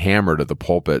it was hammered at the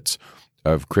pulpits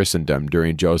of Christendom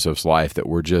during Joseph's life that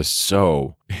were just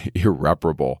so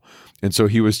irreparable. And so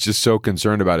he was just so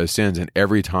concerned about his sins. And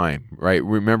every time, right?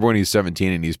 Remember when he's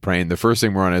 17 and he's praying, the first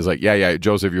thing we're on is like, yeah,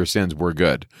 Joseph, your sins were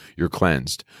good. You're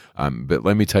cleansed. But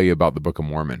let me tell you about the Book of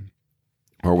Mormon,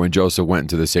 or when Joseph went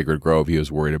into the sacred grove, he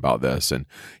was worried about this and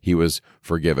he was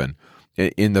forgiven.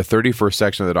 In the 31st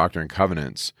section of the Doctrine and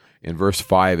Covenants, in verse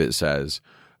 5, it says,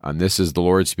 this is the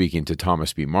Lord speaking to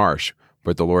Thomas B. Marsh,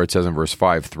 but the Lord says in verse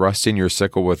 5, thrust in your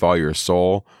sickle with all your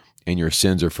soul and your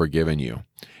sins are forgiven you.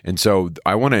 And so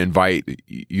I want to invite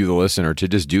you, the listener, to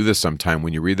just do this sometime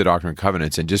when you read the Doctrine and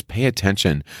Covenants, and just pay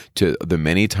attention to the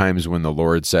many times when the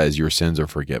Lord says your sins are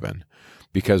forgiven.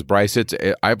 Because, Bryce,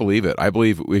 I believe it. I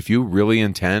believe if you really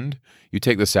intend, you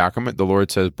take the sacrament, the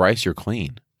Lord says, Bryce, you're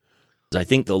clean. I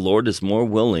think the Lord is more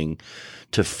willing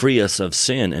to free us of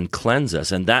sin and cleanse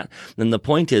us. And the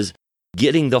point is,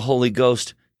 getting the Holy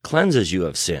Ghost cleanses you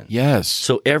of sin. Yes.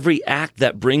 So every act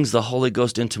that brings the Holy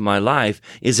Ghost into my life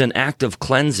is an act of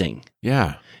cleansing.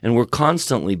 Yeah. And we're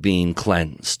constantly being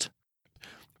cleansed.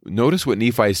 Notice what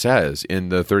Nephi says in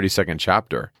the 32nd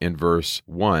chapter in verse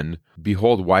 1.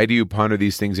 Behold, why do you ponder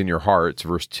these things in your hearts?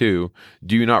 Verse 2,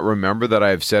 do you not remember that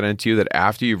I have said unto you that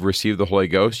after you've received the Holy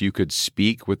Ghost, you could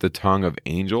speak with the tongue of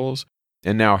angels?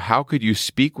 And now how could you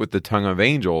speak with the tongue of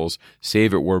angels,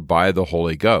 save it were by the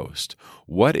Holy Ghost?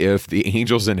 What if the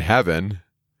angels in heaven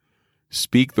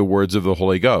speak the words of the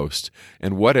Holy Ghost?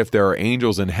 And what if there are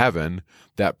angels in heaven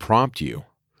that prompt you?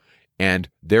 And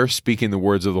they're speaking the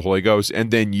words of the Holy Ghost,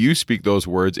 and then you speak those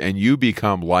words, and you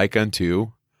become like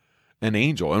unto an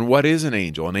angel. And what is an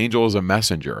angel? An angel is a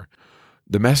messenger.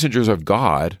 The messengers of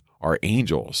God are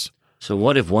angels. So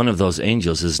what if one of those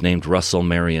angels is named Russell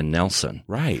Marion Nelson?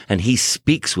 Right. And he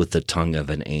speaks with the tongue of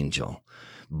an angel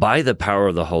by the power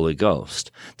of the Holy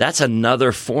Ghost. That's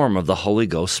another form of the Holy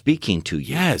Ghost speaking to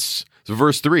you. Yes. So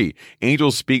verse 3,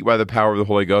 angels speak by the power of the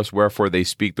Holy Ghost, wherefore they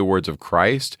speak the words of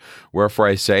Christ. Wherefore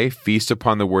I say, feast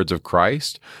upon the words of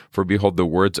Christ, for behold, the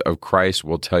words of Christ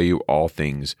will tell you all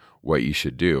things what you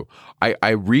should do.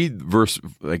 I read verse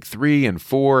 3 and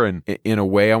 4, and in a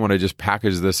way I want to just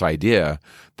package this idea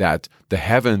that the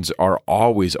heavens are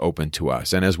always open to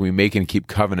us. And as we make and keep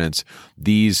covenants,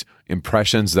 these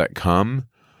impressions that come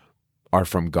are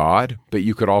from God, but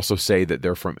you could also say that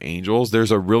they're from angels.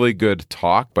 There's a really good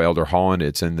talk by Elder Holland.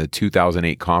 It's in the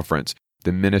 2008 conference,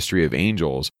 The Ministry of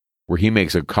Angels, where he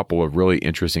makes a couple of really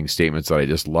interesting statements that I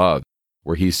just love,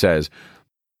 where he says,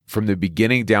 from the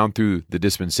beginning down through the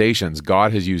dispensations,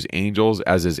 God has used angels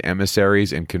as his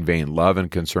emissaries in conveying love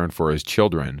and concern for his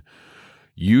children.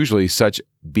 Usually such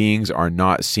beings are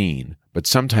not seen, but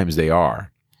sometimes they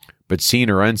are. But seen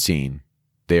or unseen,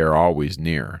 they are always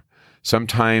near.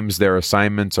 Sometimes their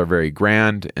assignments are very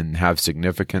grand and have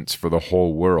significance for the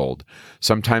whole world.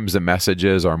 Sometimes the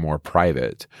messages are more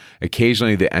private.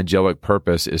 Occasionally the angelic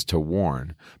purpose is to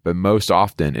warn, but most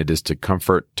often it is to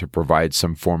comfort, to provide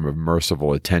some form of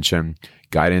merciful attention,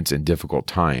 guidance in difficult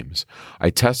times. I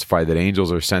testify that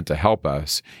angels are sent to help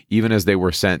us, even as they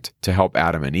were sent to help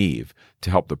Adam and Eve,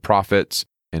 to help the prophets,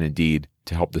 and indeed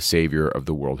to help the Savior of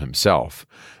the world himself.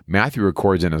 Matthew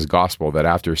records in his gospel that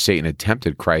after Satan had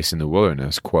tempted Christ in the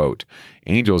wilderness, quote,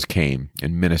 angels came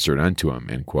and ministered unto him,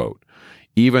 end quote.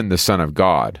 Even the Son of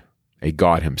God, a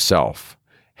God himself,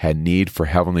 had need for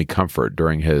heavenly comfort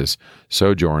during his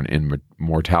sojourn in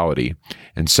mortality,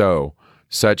 and so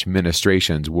such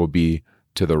ministrations will be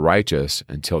to the righteous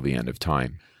until the end of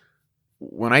time.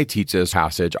 When I teach this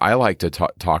passage, I like to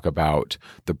talk about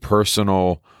the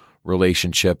personal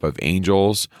relationship of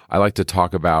angels. I like to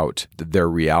talk about their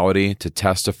reality, to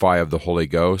testify of the Holy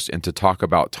Ghost, and to talk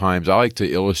about times. I like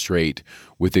to illustrate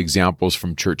with examples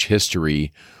from church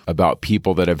history about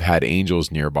people that have had angels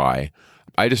nearby.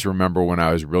 I just remember when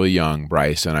I was really young,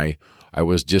 Bryce, and I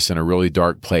was just in a really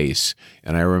dark place,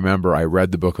 and I remember I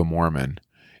read the Book of Mormon,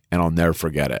 and I'll never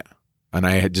forget it. And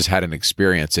I had just had an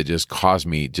experience that just caused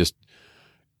me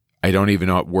I don't even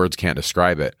know what words can't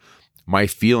describe it. My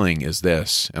feeling is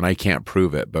this, and I can't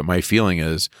prove it, but my feeling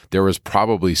is there was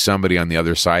probably somebody on the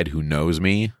other side who knows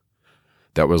me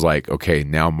that was like, okay,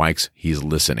 now he's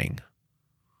listening.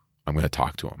 I'm going to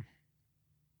talk to him.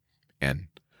 And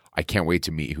I can't wait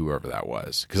to meet whoever that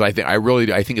was, because I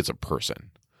think it's a person.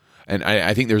 And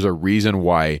I think there's a reason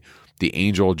why the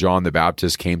angel John the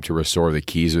Baptist came to restore the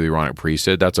keys of the Aaronic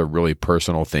priesthood. That's a really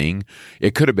personal thing.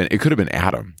 It could have been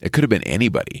Adam. It could have been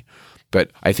anybody.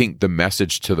 But I think the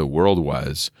message to the world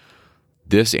was,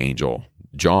 this angel,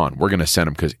 John, we're going to send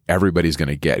him because everybody's going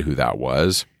to get who that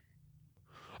was.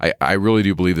 I really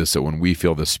do believe this, that when we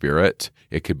feel the Spirit,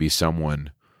 it could be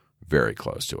someone very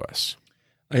close to us.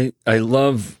 I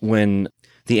love when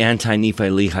the anti-Nephi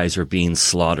Lehis are being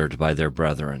slaughtered by their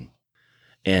brethren,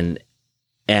 and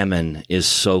Ammon is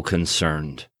so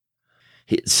concerned.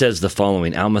 It says the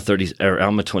following, Alma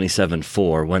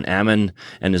 27:4. When Ammon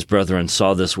and his brethren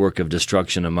saw this work of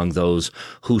destruction among those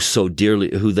who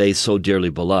they so dearly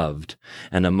beloved,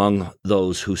 and among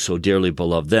those who so dearly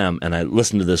beloved them, and I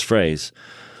listen to this phrase,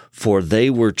 for they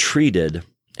were treated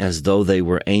as though they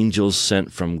were angels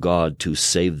sent from God to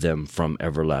save them from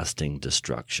everlasting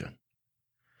destruction.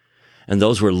 And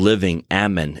those were living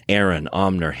Ammon, Aaron,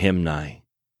 Omner, Himni.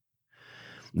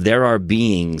 There are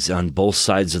beings on both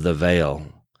sides of the veil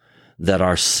that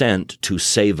are sent to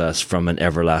save us from an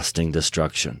everlasting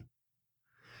destruction.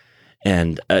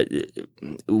 And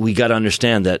we got to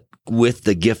understand that with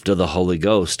the gift of the Holy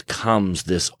Ghost comes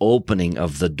this opening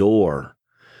of the door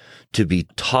to be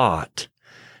taught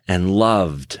and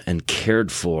loved and cared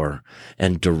for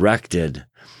and directed.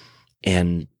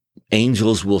 And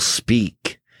angels will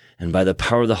speak. And by the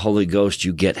power of the Holy Ghost,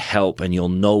 you get help and you'll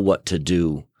know what to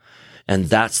do. And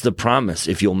that's the promise.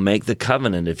 If you'll make the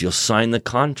covenant, if you'll sign the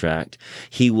contract,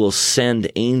 he will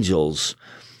send angels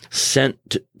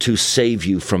sent to save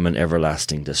you from an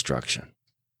everlasting destruction.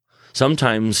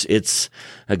 Sometimes it's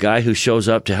a guy who shows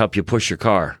up to help you push your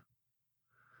car.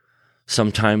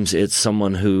 Sometimes it's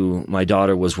someone who, my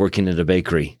daughter was working at a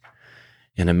bakery,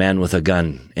 and a man with a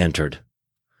gun entered.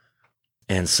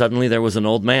 And suddenly there was an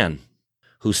old man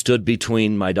who stood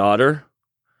between my daughter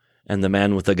and the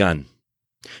man with the gun.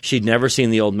 She'd never seen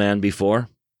the old man before.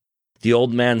 The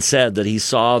old man said that he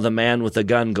saw the man with the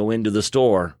gun go into the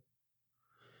store,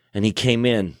 and he came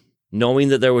in knowing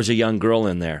that there was a young girl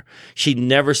in there. She'd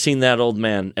never seen that old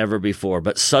man ever before,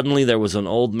 but suddenly there was an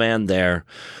old man there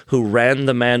who ran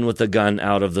the man with the gun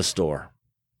out of the store.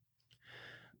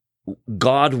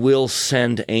 God will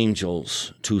send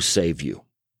angels to save you.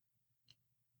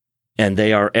 And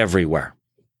they are everywhere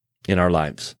in our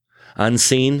lives,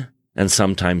 unseen and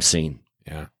sometimes seen.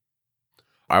 Yeah.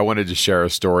 I wanted to share a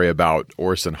story about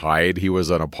Orson Hyde. He was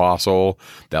an apostle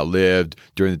that lived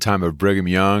during the time of Brigham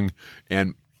Young,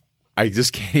 and I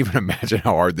just can't even imagine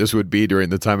how hard this would be during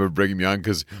the time of Brigham Young,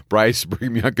 because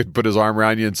Brigham Young could put his arm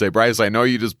around you and say, Bryce, I know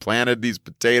you just planted these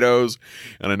potatoes,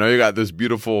 and I know you got this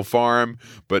beautiful farm,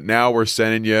 but now we're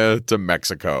sending you to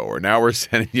Mexico, or now we're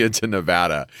sending you to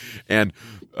Nevada. And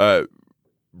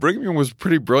Brigham Young was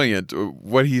pretty brilliant.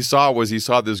 What he saw was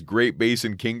this Great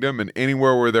Basin kingdom, and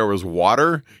anywhere where there was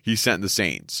water, he sent the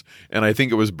saints. And I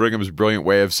think it was Brigham's brilliant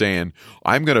way of saying,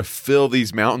 I'm going to fill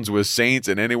these mountains with saints,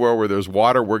 and anywhere where there's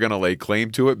water, we're going to lay claim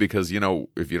to it, because,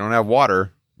 if you don't have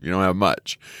water, you don't have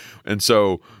much. And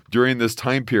so during this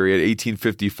time period,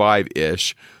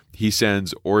 1855-ish, he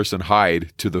sends Orson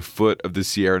Hyde to the foot of the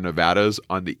Sierra Nevadas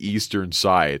on the eastern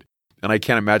side. And I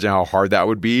can't imagine how hard that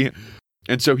would be.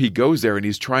 And so he goes there and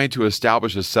he's trying to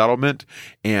establish a settlement.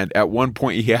 And at one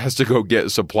point he has to go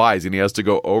get supplies, and he has to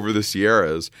go over the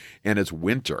Sierras, and it's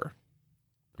winter.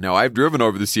 Now, I've driven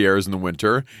over the Sierras in the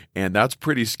winter, and that's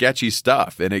pretty sketchy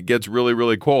stuff, and it gets really,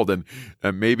 really cold. And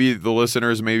maybe the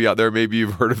listeners maybe out there, maybe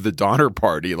you've heard of the Donner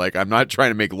Party. Like, I'm not trying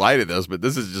to make light of this, but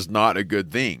this is just not a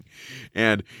good thing.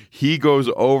 And he goes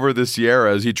over the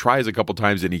Sierras. He tries a couple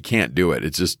times, and he can't do it.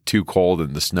 It's just too cold,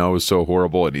 and the snow is so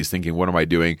horrible, and he's thinking, what am I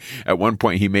doing? At one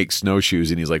point, he makes snowshoes,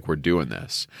 and he's like, we're doing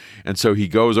this. And so he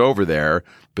goes over there,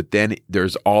 but then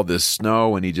there's all this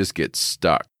snow, and he just gets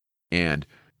stuck. And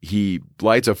he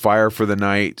lights a fire for the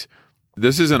night.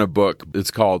 This is in a book. It's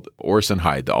called Orson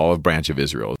Hyde, The Olive Branch of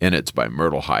Israel, and it's by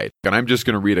Myrtle Hyde. And I'm just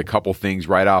going to read a couple things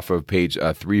right off of page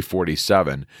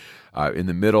 347. In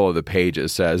the middle of the page, it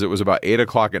says, it was about 8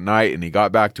 o'clock at night, and he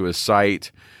got back to his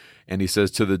site, and he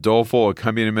says, to the doleful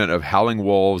accompaniment of howling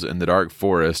wolves in the dark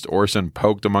forest, Orson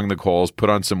poked among the coals, put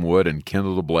on some wood, and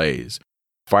kindled a blaze.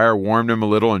 Fire warmed him a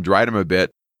little and dried him a bit,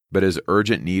 but his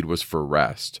urgent need was for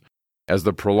rest. As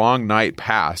the prolonged night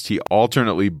passed, he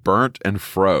alternately burnt and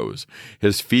froze.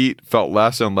 His feet felt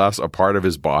less and less a part of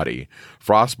his body.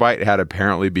 Frostbite had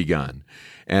apparently begun,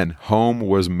 and home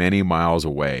was many miles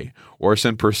away.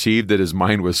 Orson perceived that his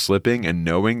mind was slipping, and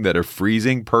knowing that a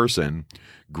freezing person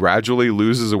gradually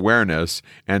loses awareness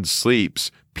and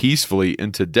sleeps peacefully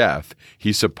into death,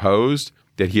 he supposed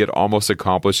that he had almost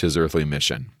accomplished his earthly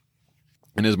mission.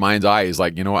 In his mind's eye, he's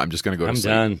like, you know what, I'm just going to go to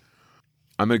sleep. I'm done.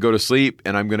 I'm going to go to sleep,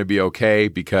 and I'm going to be okay,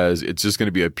 because it's just going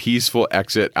to be a peaceful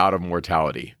exit out of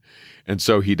mortality. And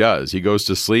so he does. He goes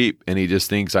to sleep, and he just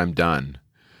thinks, I'm done.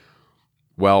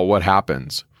 Well, what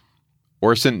happens?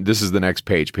 Orson, this is the next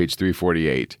page, page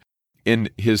 348. In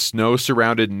his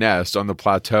snow-surrounded nest on the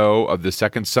plateau of the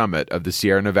second summit of the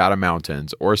Sierra Nevada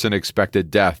mountains, Orson expected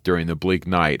death during the bleak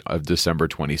night of December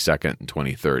 22nd and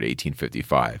 23rd,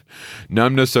 1855.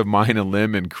 Numbness of mind and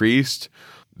limb increased,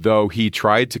 though he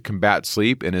tried to combat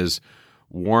sleep in his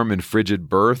warm and frigid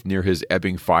berth near his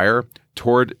ebbing fire.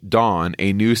 Toward dawn,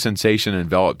 a new sensation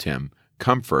enveloped him,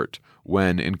 comfort,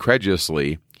 when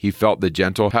incredulously he felt the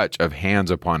gentle touch of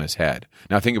hands upon his head.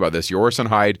 Now think about this. You're Orson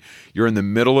Hyde. You're in the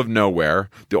middle of nowhere.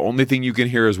 The only thing you can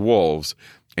hear is wolves,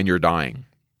 and you're dying.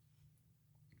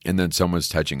 And then someone's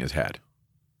touching his head.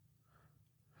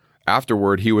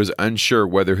 Afterward, he was unsure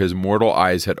whether his mortal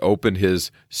eyes had opened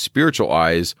his spiritual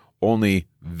eyes only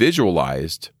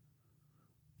visualized,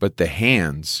 but the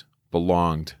hands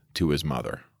belonged to his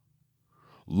mother.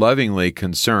 Lovingly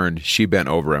concerned, she bent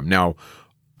over him. Now,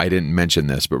 I didn't mention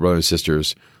this, but brothers and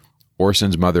sisters,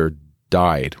 Orson's mother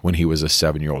died when he was a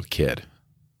 7-year-old kid.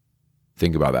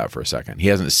 Think about that for a second. He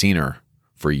hasn't seen her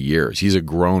for years. He's a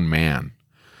grown man.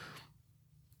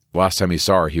 Last time he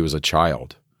saw her, he was a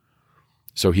child.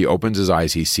 So he opens his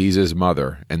eyes, he sees his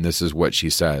mother, and this is what she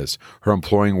says. Her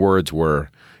imploring words were,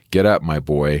 "Get up, my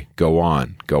boy, go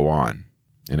on, go on."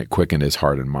 And it quickened his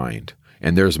heart and mind.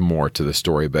 And there's more to the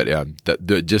story, but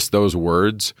just those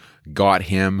words got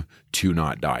him to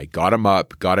not die. Got him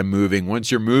up, got him moving.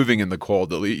 Once you're moving in the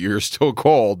cold, at least you're still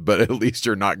cold, but at least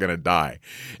you're not going to die.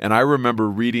 And I remember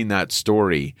reading that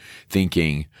story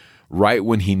thinking, right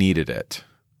when he needed it,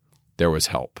 there was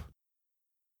help.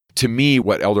 To me,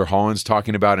 what Elder Holland's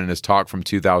talking about in his talk from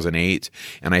 2008,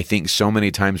 and I think so many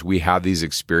times we have these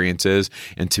experiences,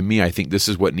 and to me, I think this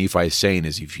is what Nephi is saying,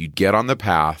 is if you get on the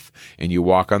path and you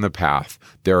walk on the path,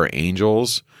 there are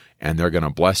angels, and they're going to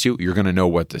bless you. You're going to know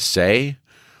what to say.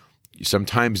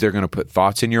 Sometimes they're going to put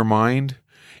thoughts in your mind.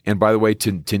 And by the way,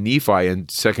 to Nephi in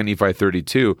 2 Nephi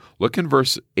 32, look in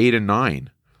verse 8 and 9.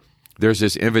 There's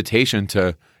this invitation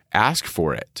to ask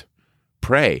for it.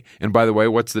 Pray. And by the way,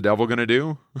 what's the devil going to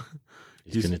do?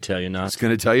 He's going to tell you not to. He's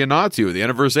going to tell you not to. At the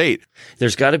end of verse 8.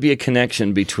 There's got to be a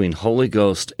connection between Holy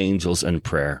Ghost, angels, and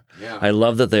prayer. Yeah. I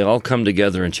love that they all come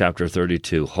together in chapter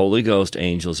 32. Holy Ghost,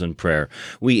 angels, and prayer.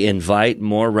 We invite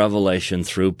more revelation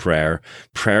through prayer.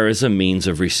 Prayer is a means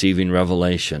of receiving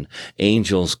revelation.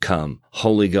 Angels come.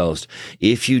 Holy Ghost.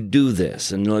 If you do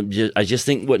this, and I just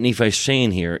think what Nephi's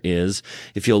saying here is,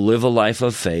 if you'll live a life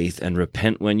of faith and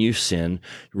repent when you sin,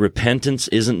 repentance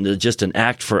isn't just an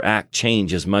act-for-act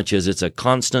change as much as it's a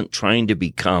constant trying to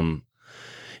become.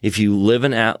 If you live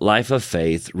a life of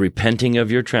faith, repenting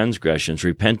of your transgressions,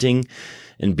 repenting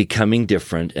and becoming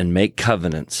different, and make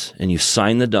covenants, and you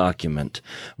sign the document,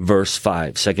 verse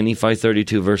 5, 2 Nephi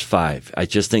 32, verse 5. I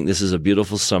just think this is a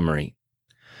beautiful summary.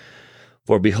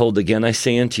 For behold, again I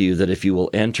say unto you that if you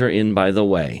will enter in by the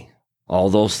way, all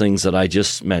those things that I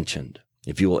just mentioned,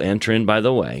 if you will enter in by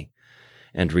the way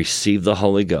and receive the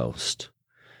Holy Ghost,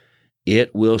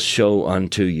 it will show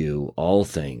unto you all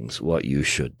things what you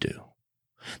should do.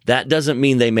 That doesn't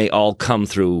mean they may all come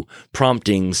through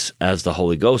promptings as the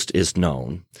Holy Ghost is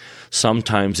known.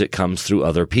 Sometimes it comes through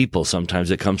other people.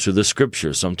 Sometimes it comes through the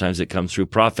scriptures. Sometimes it comes through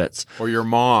prophets. Or your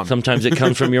mom. Sometimes it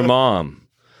comes from your mom.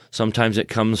 Sometimes it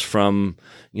comes from,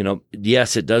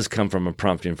 yes, it does come from a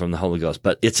prompting from the Holy Ghost,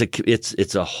 but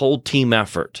it's a whole team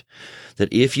effort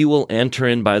that if you will enter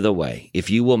in by the way, if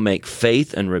you will make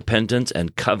faith and repentance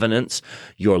and covenants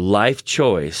your life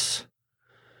choice,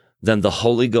 then the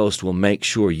Holy Ghost will make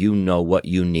sure you know what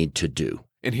you need to do.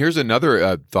 And here's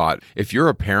another thought. If you're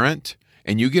a parent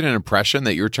and you get an impression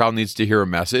that your child needs to hear a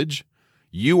message,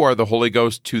 you are the Holy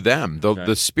Ghost to them.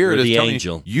 The Spirit is telling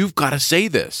you, you've got to say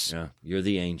this. Yeah, you're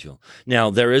the angel.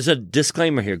 Now, there is a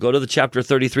disclaimer here. Go to the chapter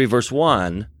 33, verse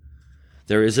 1.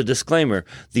 There is a disclaimer.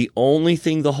 The only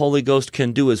thing the Holy Ghost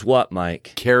can do is what,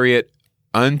 Mike? Carry it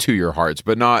unto your hearts,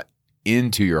 but not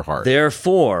into your heart.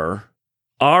 Therefore,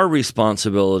 our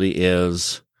responsibility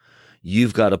is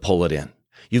you've got to pull it in.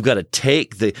 You've got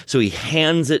to so he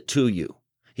hands it to you.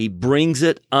 He brings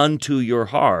it unto your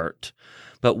heart.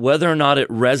 But whether or not it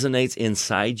resonates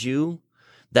inside you,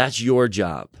 that's your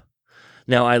job.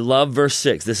 Now, I love verse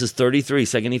 6. This is 33,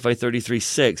 2 Nephi 33,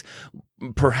 6.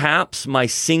 Perhaps my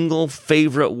single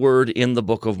favorite word in the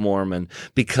Book of Mormon,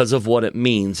 because of what it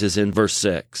means, is in verse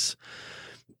 6.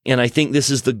 And I think this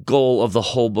is the goal of the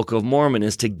whole Book of Mormon,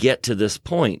 is to get to this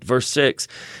point. Verse 6,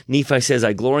 Nephi says,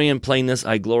 I glory in plainness,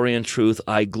 I glory in truth,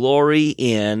 I glory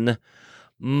in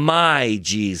my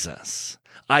Jesus.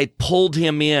 I pulled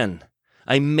him in.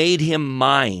 I made him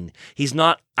mine. He's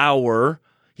not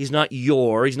he's not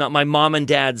he's not my mom and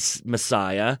dad's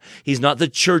Messiah. He's not the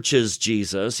church's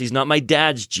Jesus. He's not my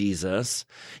dad's Jesus.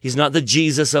 He's not the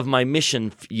Jesus of my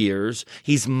mission years.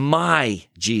 He's my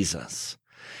Jesus.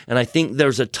 And I think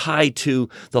there's a tie to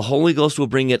the Holy Ghost will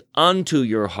bring it unto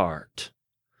your heart.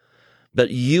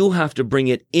 But you have to bring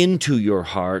it into your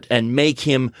heart and make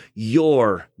him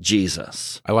your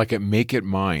Jesus. I like it. Make it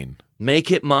mine.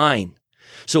 Make it mine.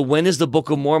 So when is the Book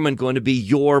of Mormon going to be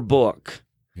your book?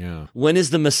 Yeah. When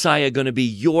is the Messiah going to be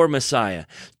your Messiah?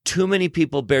 Too many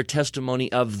people bear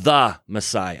testimony of the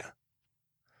Messiah.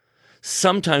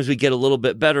 Sometimes we get a little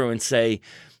bit better and say,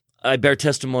 I bear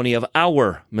testimony of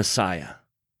our Messiah.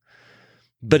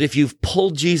 But if you've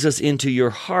pulled Jesus into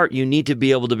your heart, you need to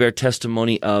be able to bear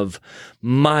testimony of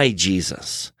my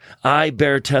Jesus. I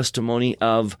bear testimony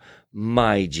of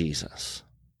my Jesus.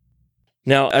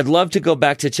 Now, I'd love to go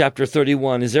back to chapter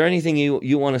 31. Is there anything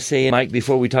you want to say, Mike,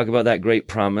 before we talk about that great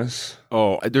promise?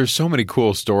 Oh, there's so many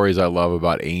cool stories I love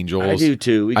about angels. I do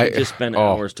too. We could just spend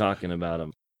hours talking about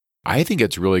them. I think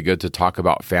it's really good to talk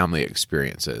about family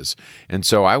experiences. And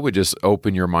so I would just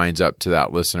open your minds up to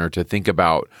that listener to think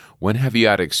about, when have you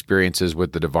had experiences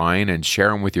with the divine, and share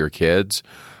them with your kids.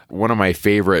 One of my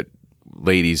favorite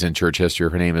ladies in church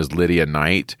history, her name is Lydia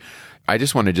Knight. I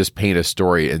just want to just paint a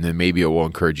story, and then maybe it will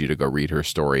encourage you to go read her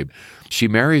story. She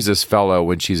marries this fellow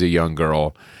when she's a young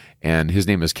girl, and his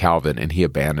name is Calvin, and he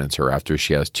abandons her after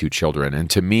she has 2 children. And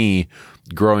to me,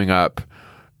 growing up,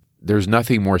 there's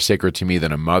nothing more sacred to me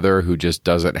than a mother who just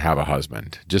doesn't have a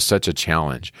husband. Just such a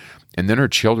challenge. And then her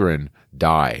children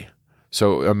die.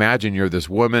 So imagine you're this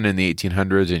woman in the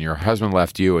 1800s, and your husband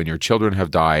left you, and your children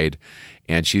have died,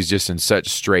 and she's just in such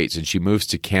straits. And she moves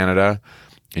to Canada,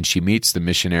 and she meets the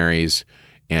missionaries,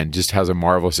 and just has a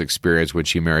marvelous experience when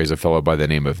she marries a fellow by the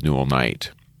name of Newell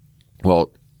Knight.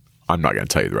 Well, I'm not going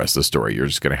to tell you the rest of the story. You're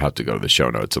just going to have to go to the show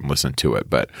notes and listen to it.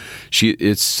 But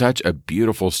it's such a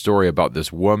beautiful story about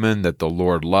this woman that the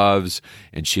Lord loves,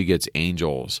 and she gets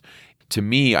angels. To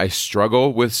me, I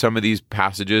struggle with some of these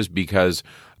passages because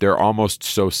they're almost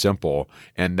so simple.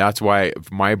 And that's why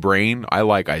my brain, I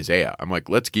like Isaiah. I'm like,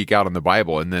 let's geek out on the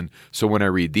Bible. And then, so when I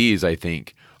read these, I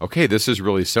think, okay, this is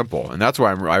really simple. And that's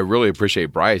why I really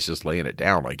appreciate Bryce just laying it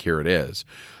down like, here it is.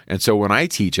 And so when I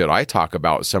teach it, I talk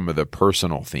about some of the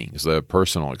personal things, the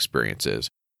personal experiences.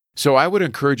 So I would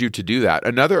encourage you to do that.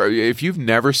 If you've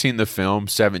never seen the film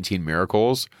 17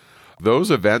 Miracles, those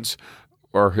events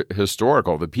are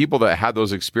historical. The people that had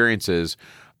those experiences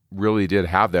really did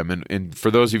have them. And for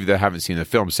those of you that haven't seen the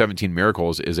film, 17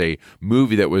 Miracles is a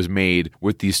movie that was made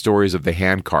with these stories of the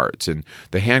handcarts. And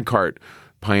the handcart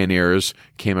pioneers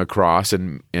came across,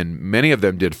 and many of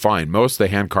them did fine. Most of the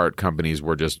handcart companies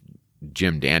were just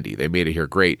Jim Dandy. They made it here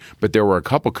great. But there were a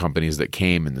couple companies that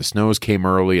came, and the snows came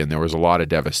early, and there was a lot of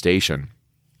devastation.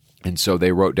 And so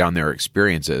they wrote down their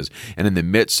experiences. And in the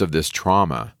midst of this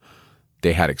trauma,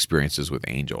 they had experiences with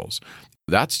angels.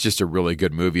 That's just a really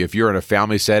good movie. If you're in a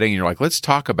family setting and you're like, let's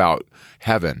talk about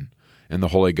heaven and the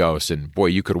Holy Ghost, and boy,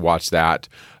 you could watch that.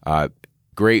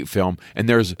 Great film. And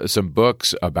there's some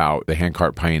books about the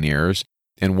handcart pioneers,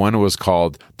 and one was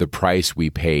called The Price We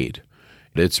Paid.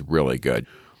 It's really good.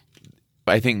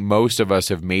 I think most of us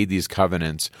have made these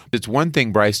covenants. It's one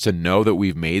thing, Bryce, to know that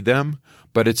we've made them,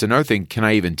 but it's another thing, can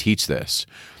I even teach this?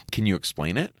 Can you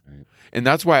explain it? Right. And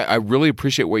that's why I really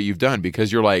appreciate what you've done,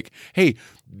 because you're like, hey,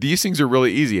 these things are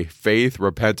really easy. Faith,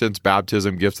 repentance,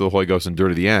 baptism, gifts of the Holy Ghost, endure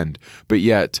to the end. But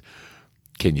yet,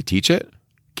 can you teach it?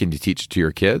 Can you teach it to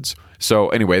your kids? So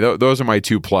anyway, those are my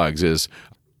 2 plugs, is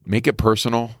make it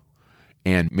personal.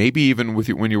 And maybe even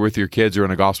when you're with your kids or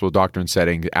in a gospel doctrine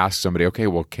setting, ask somebody, okay,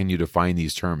 well, can you define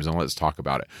these terms, and let's talk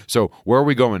about it. So where are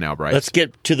we going now, Bryce? Let's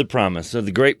get to the promise, so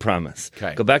the great promise.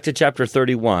 Okay. Go back to chapter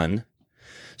 31.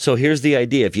 So here's the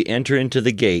idea. If you enter into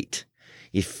the gate,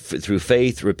 through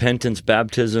faith, repentance,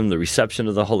 baptism, the reception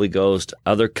of the Holy Ghost,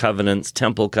 other covenants,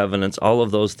 temple covenants, all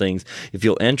of those things, if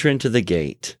you'll enter into the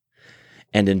gate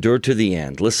and endure to the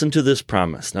end. Listen to this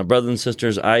promise. Now, brothers and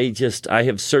sisters, I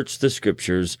have searched the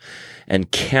scriptures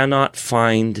and cannot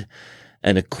find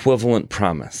an equivalent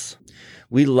promise.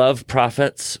 We love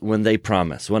prophets when they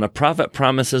promise. When a prophet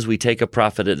promises, we take a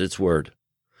prophet at its word.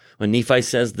 When Nephi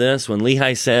says this, when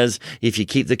Lehi says, if you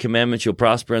keep the commandments, you'll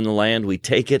prosper in the land, we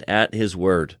take it at his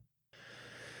word.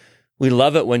 We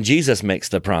love it when Jesus makes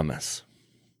the promise.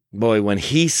 Boy, when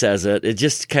he says it, it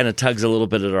just kind of tugs a little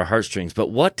bit at our heartstrings.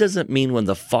 But what does it mean when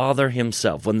the Father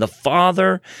himself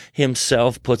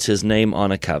puts his name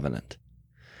on a covenant?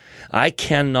 I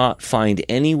cannot find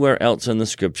anywhere else in the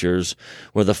scriptures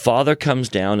where the Father comes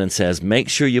down and says, make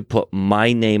sure you put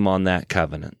my name on that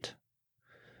covenant.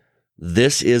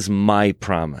 This is my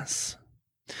promise.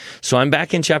 So I'm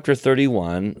back in chapter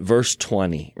 31, verse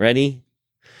 20. Ready?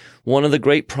 One of the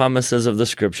great promises of the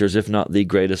scriptures, if not the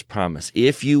greatest promise.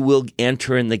 If you will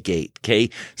enter in the gate,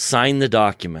 okay, sign the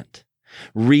document,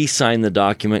 re-sign the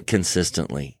document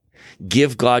consistently.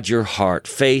 Give God your heart,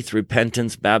 faith,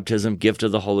 repentance, baptism, gift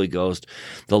of the Holy Ghost,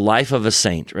 the life of a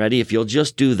saint. Ready? If you'll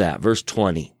just do that. Verse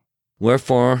 20.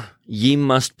 Wherefore ye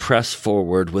must press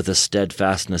forward with a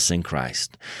steadfastness in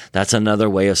Christ. That's another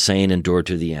way of saying endure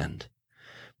to the end.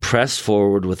 Press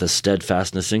forward with a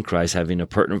steadfastness in Christ, having a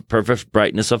perfect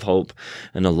brightness of hope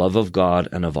and a love of God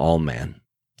and of all men.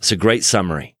 It's a great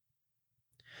summary.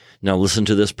 Now listen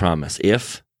to this promise.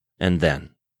 If and then.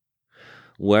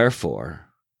 Wherefore,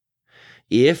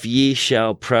 if ye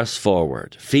shall press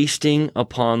forward, feasting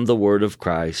upon the word of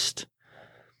Christ,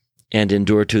 and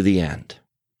endure to the end.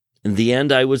 And the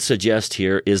end I would suggest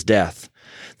here is death.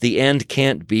 The end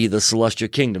can't be the celestial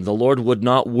kingdom. The Lord would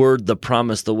not word the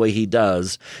promise the way he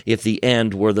does if the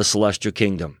end were the celestial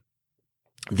kingdom.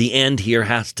 The end here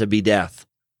has to be death.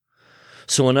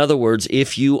 So in other words,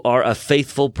 if you are a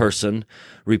faithful person,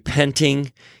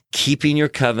 repenting, keeping your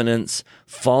covenants,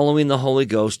 following the Holy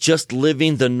Ghost, just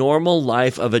living the normal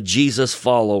life of a Jesus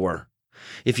follower,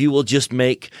 if you will just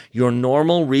make your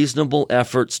normal, reasonable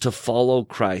efforts to follow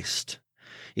Christ,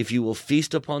 if you will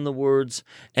feast upon the words,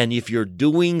 and if you're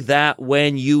doing that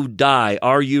when you die,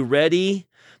 are you ready?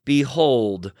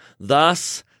 Behold,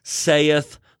 thus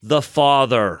saith the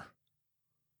Father,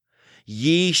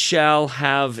 ye shall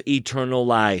have eternal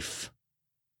life.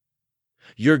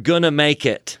 You're going to make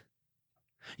it.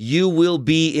 You will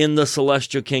be in the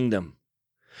celestial kingdom.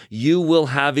 You will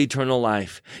have eternal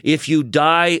life. If you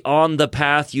die on the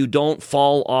path, you don't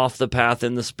fall off the path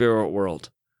in the spirit world.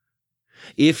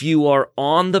 If you are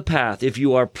on the path, if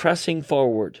you are pressing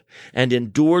forward and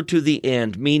endure to the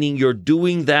end, meaning you're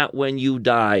doing that when you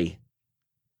die,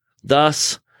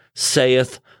 thus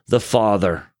saith the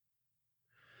Father,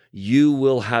 you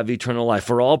will have eternal life.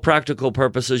 For all practical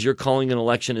purposes, your calling and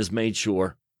election is made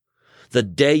sure. The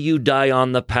day you die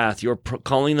on the path, your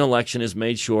calling and election is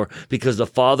made sure because the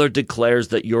Father declares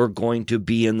that you're going to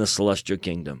be in the celestial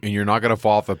kingdom. And you're not going to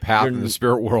fall off the path in the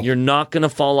spirit world. You're not going to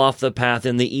fall off the path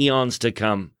in the eons to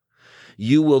come.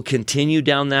 You will continue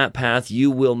down that path.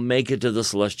 You will make it to the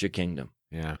celestial kingdom.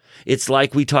 Yeah. It's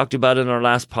like we talked about in our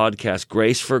last podcast,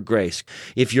 grace for grace.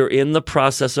 If you're in the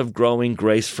process of growing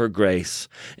grace for grace,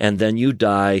 and then you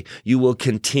die, you will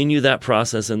continue that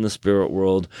process in the spirit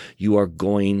world. You are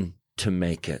going to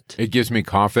make it. It gives me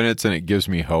confidence and it gives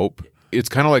me hope. It's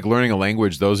kind of like learning a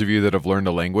language. Those of you that have learned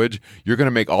a language, you're going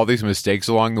to make all these mistakes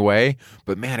along the way.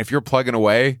 But man, if you're plugging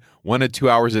away 1 to 2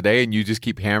 hours a day and you just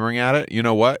keep hammering at it, you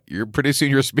know what? Pretty soon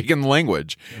you're speaking the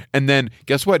language. And then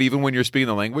guess what? Even when you're speaking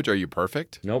the language, are you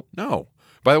perfect? Nope. No.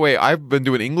 By the way, I've been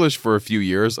doing English for a few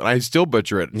years, and I still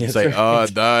butcher it and say,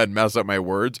 duh, and mess up my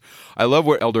words. I love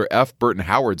what Elder F. Burton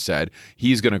Howard said.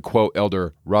 He's going to quote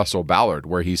Elder Russell Ballard,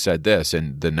 where he said this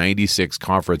in the 96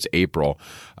 conference, April.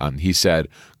 He said,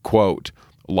 quote,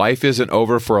 life isn't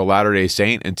over for a Latter-day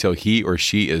Saint until he or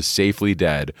she is safely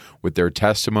dead, with their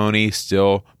testimony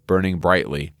still burning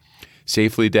brightly.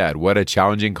 Safely dead. What a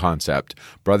challenging concept.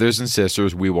 Brothers and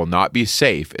sisters, we will not be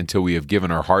safe until we have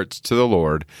given our hearts to the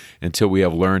Lord, until we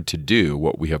have learned to do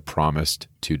what we have promised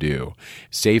to do.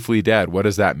 Safely dead. What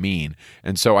does that mean?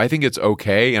 And so I think it's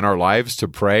okay in our lives to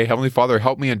pray, Heavenly Father,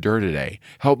 help me endure today.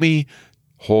 Help me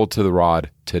hold to the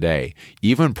rod today.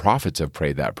 Even prophets have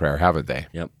prayed that prayer, haven't they?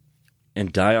 Yep.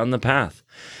 And die on the path.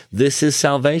 This is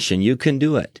salvation. You can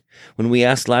do it. When we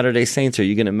ask Latter-day Saints, are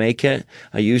you going to make it?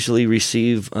 I usually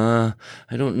receive, I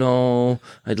don't know,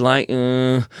 I'd like,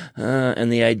 and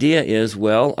the idea is,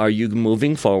 well, are you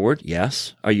moving forward?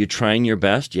 Yes. Are you trying your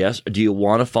best? Yes. Do you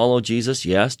want to follow Jesus?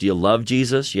 Yes. Do you love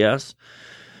Jesus? Yes.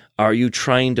 Are you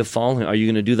trying to follow him? Are you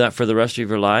going to do that for the rest of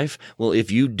your life? Well,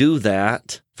 if you do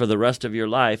that for the rest of your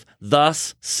life,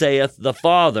 thus saith the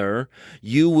Father,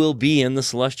 you will be in the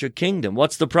celestial kingdom.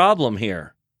 What's the problem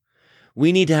here?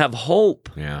 We need to have hope.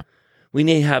 Yeah. We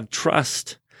need to have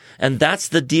trust. And that's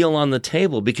the deal on the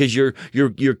table because you're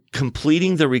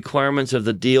completing the requirements of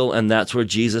the deal, and that's where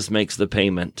Jesus makes the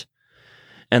payment.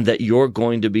 And that you're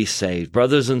going to be saved.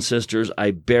 Brothers and sisters,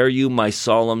 I bear you my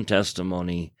solemn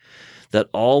testimony that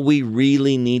all we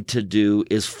really need to do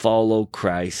is follow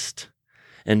Christ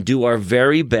and do our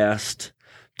very best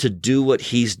to do what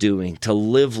he's doing, to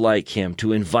live like him,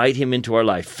 to invite him into our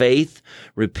life. Faith,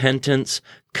 repentance,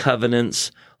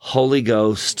 covenants, Holy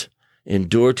Ghost,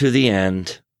 endure to the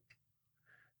end.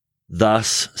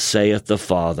 Thus saith the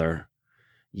Father,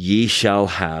 ye shall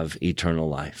have eternal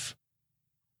life.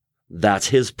 That's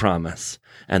his promise,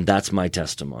 and that's my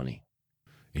testimony.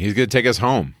 He's going to take us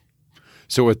home.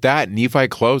 So with that, Nephi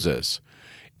closes,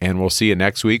 and we'll see you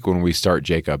next week when we start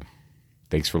Jacob.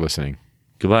 Thanks for listening.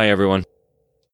 Goodbye, everyone.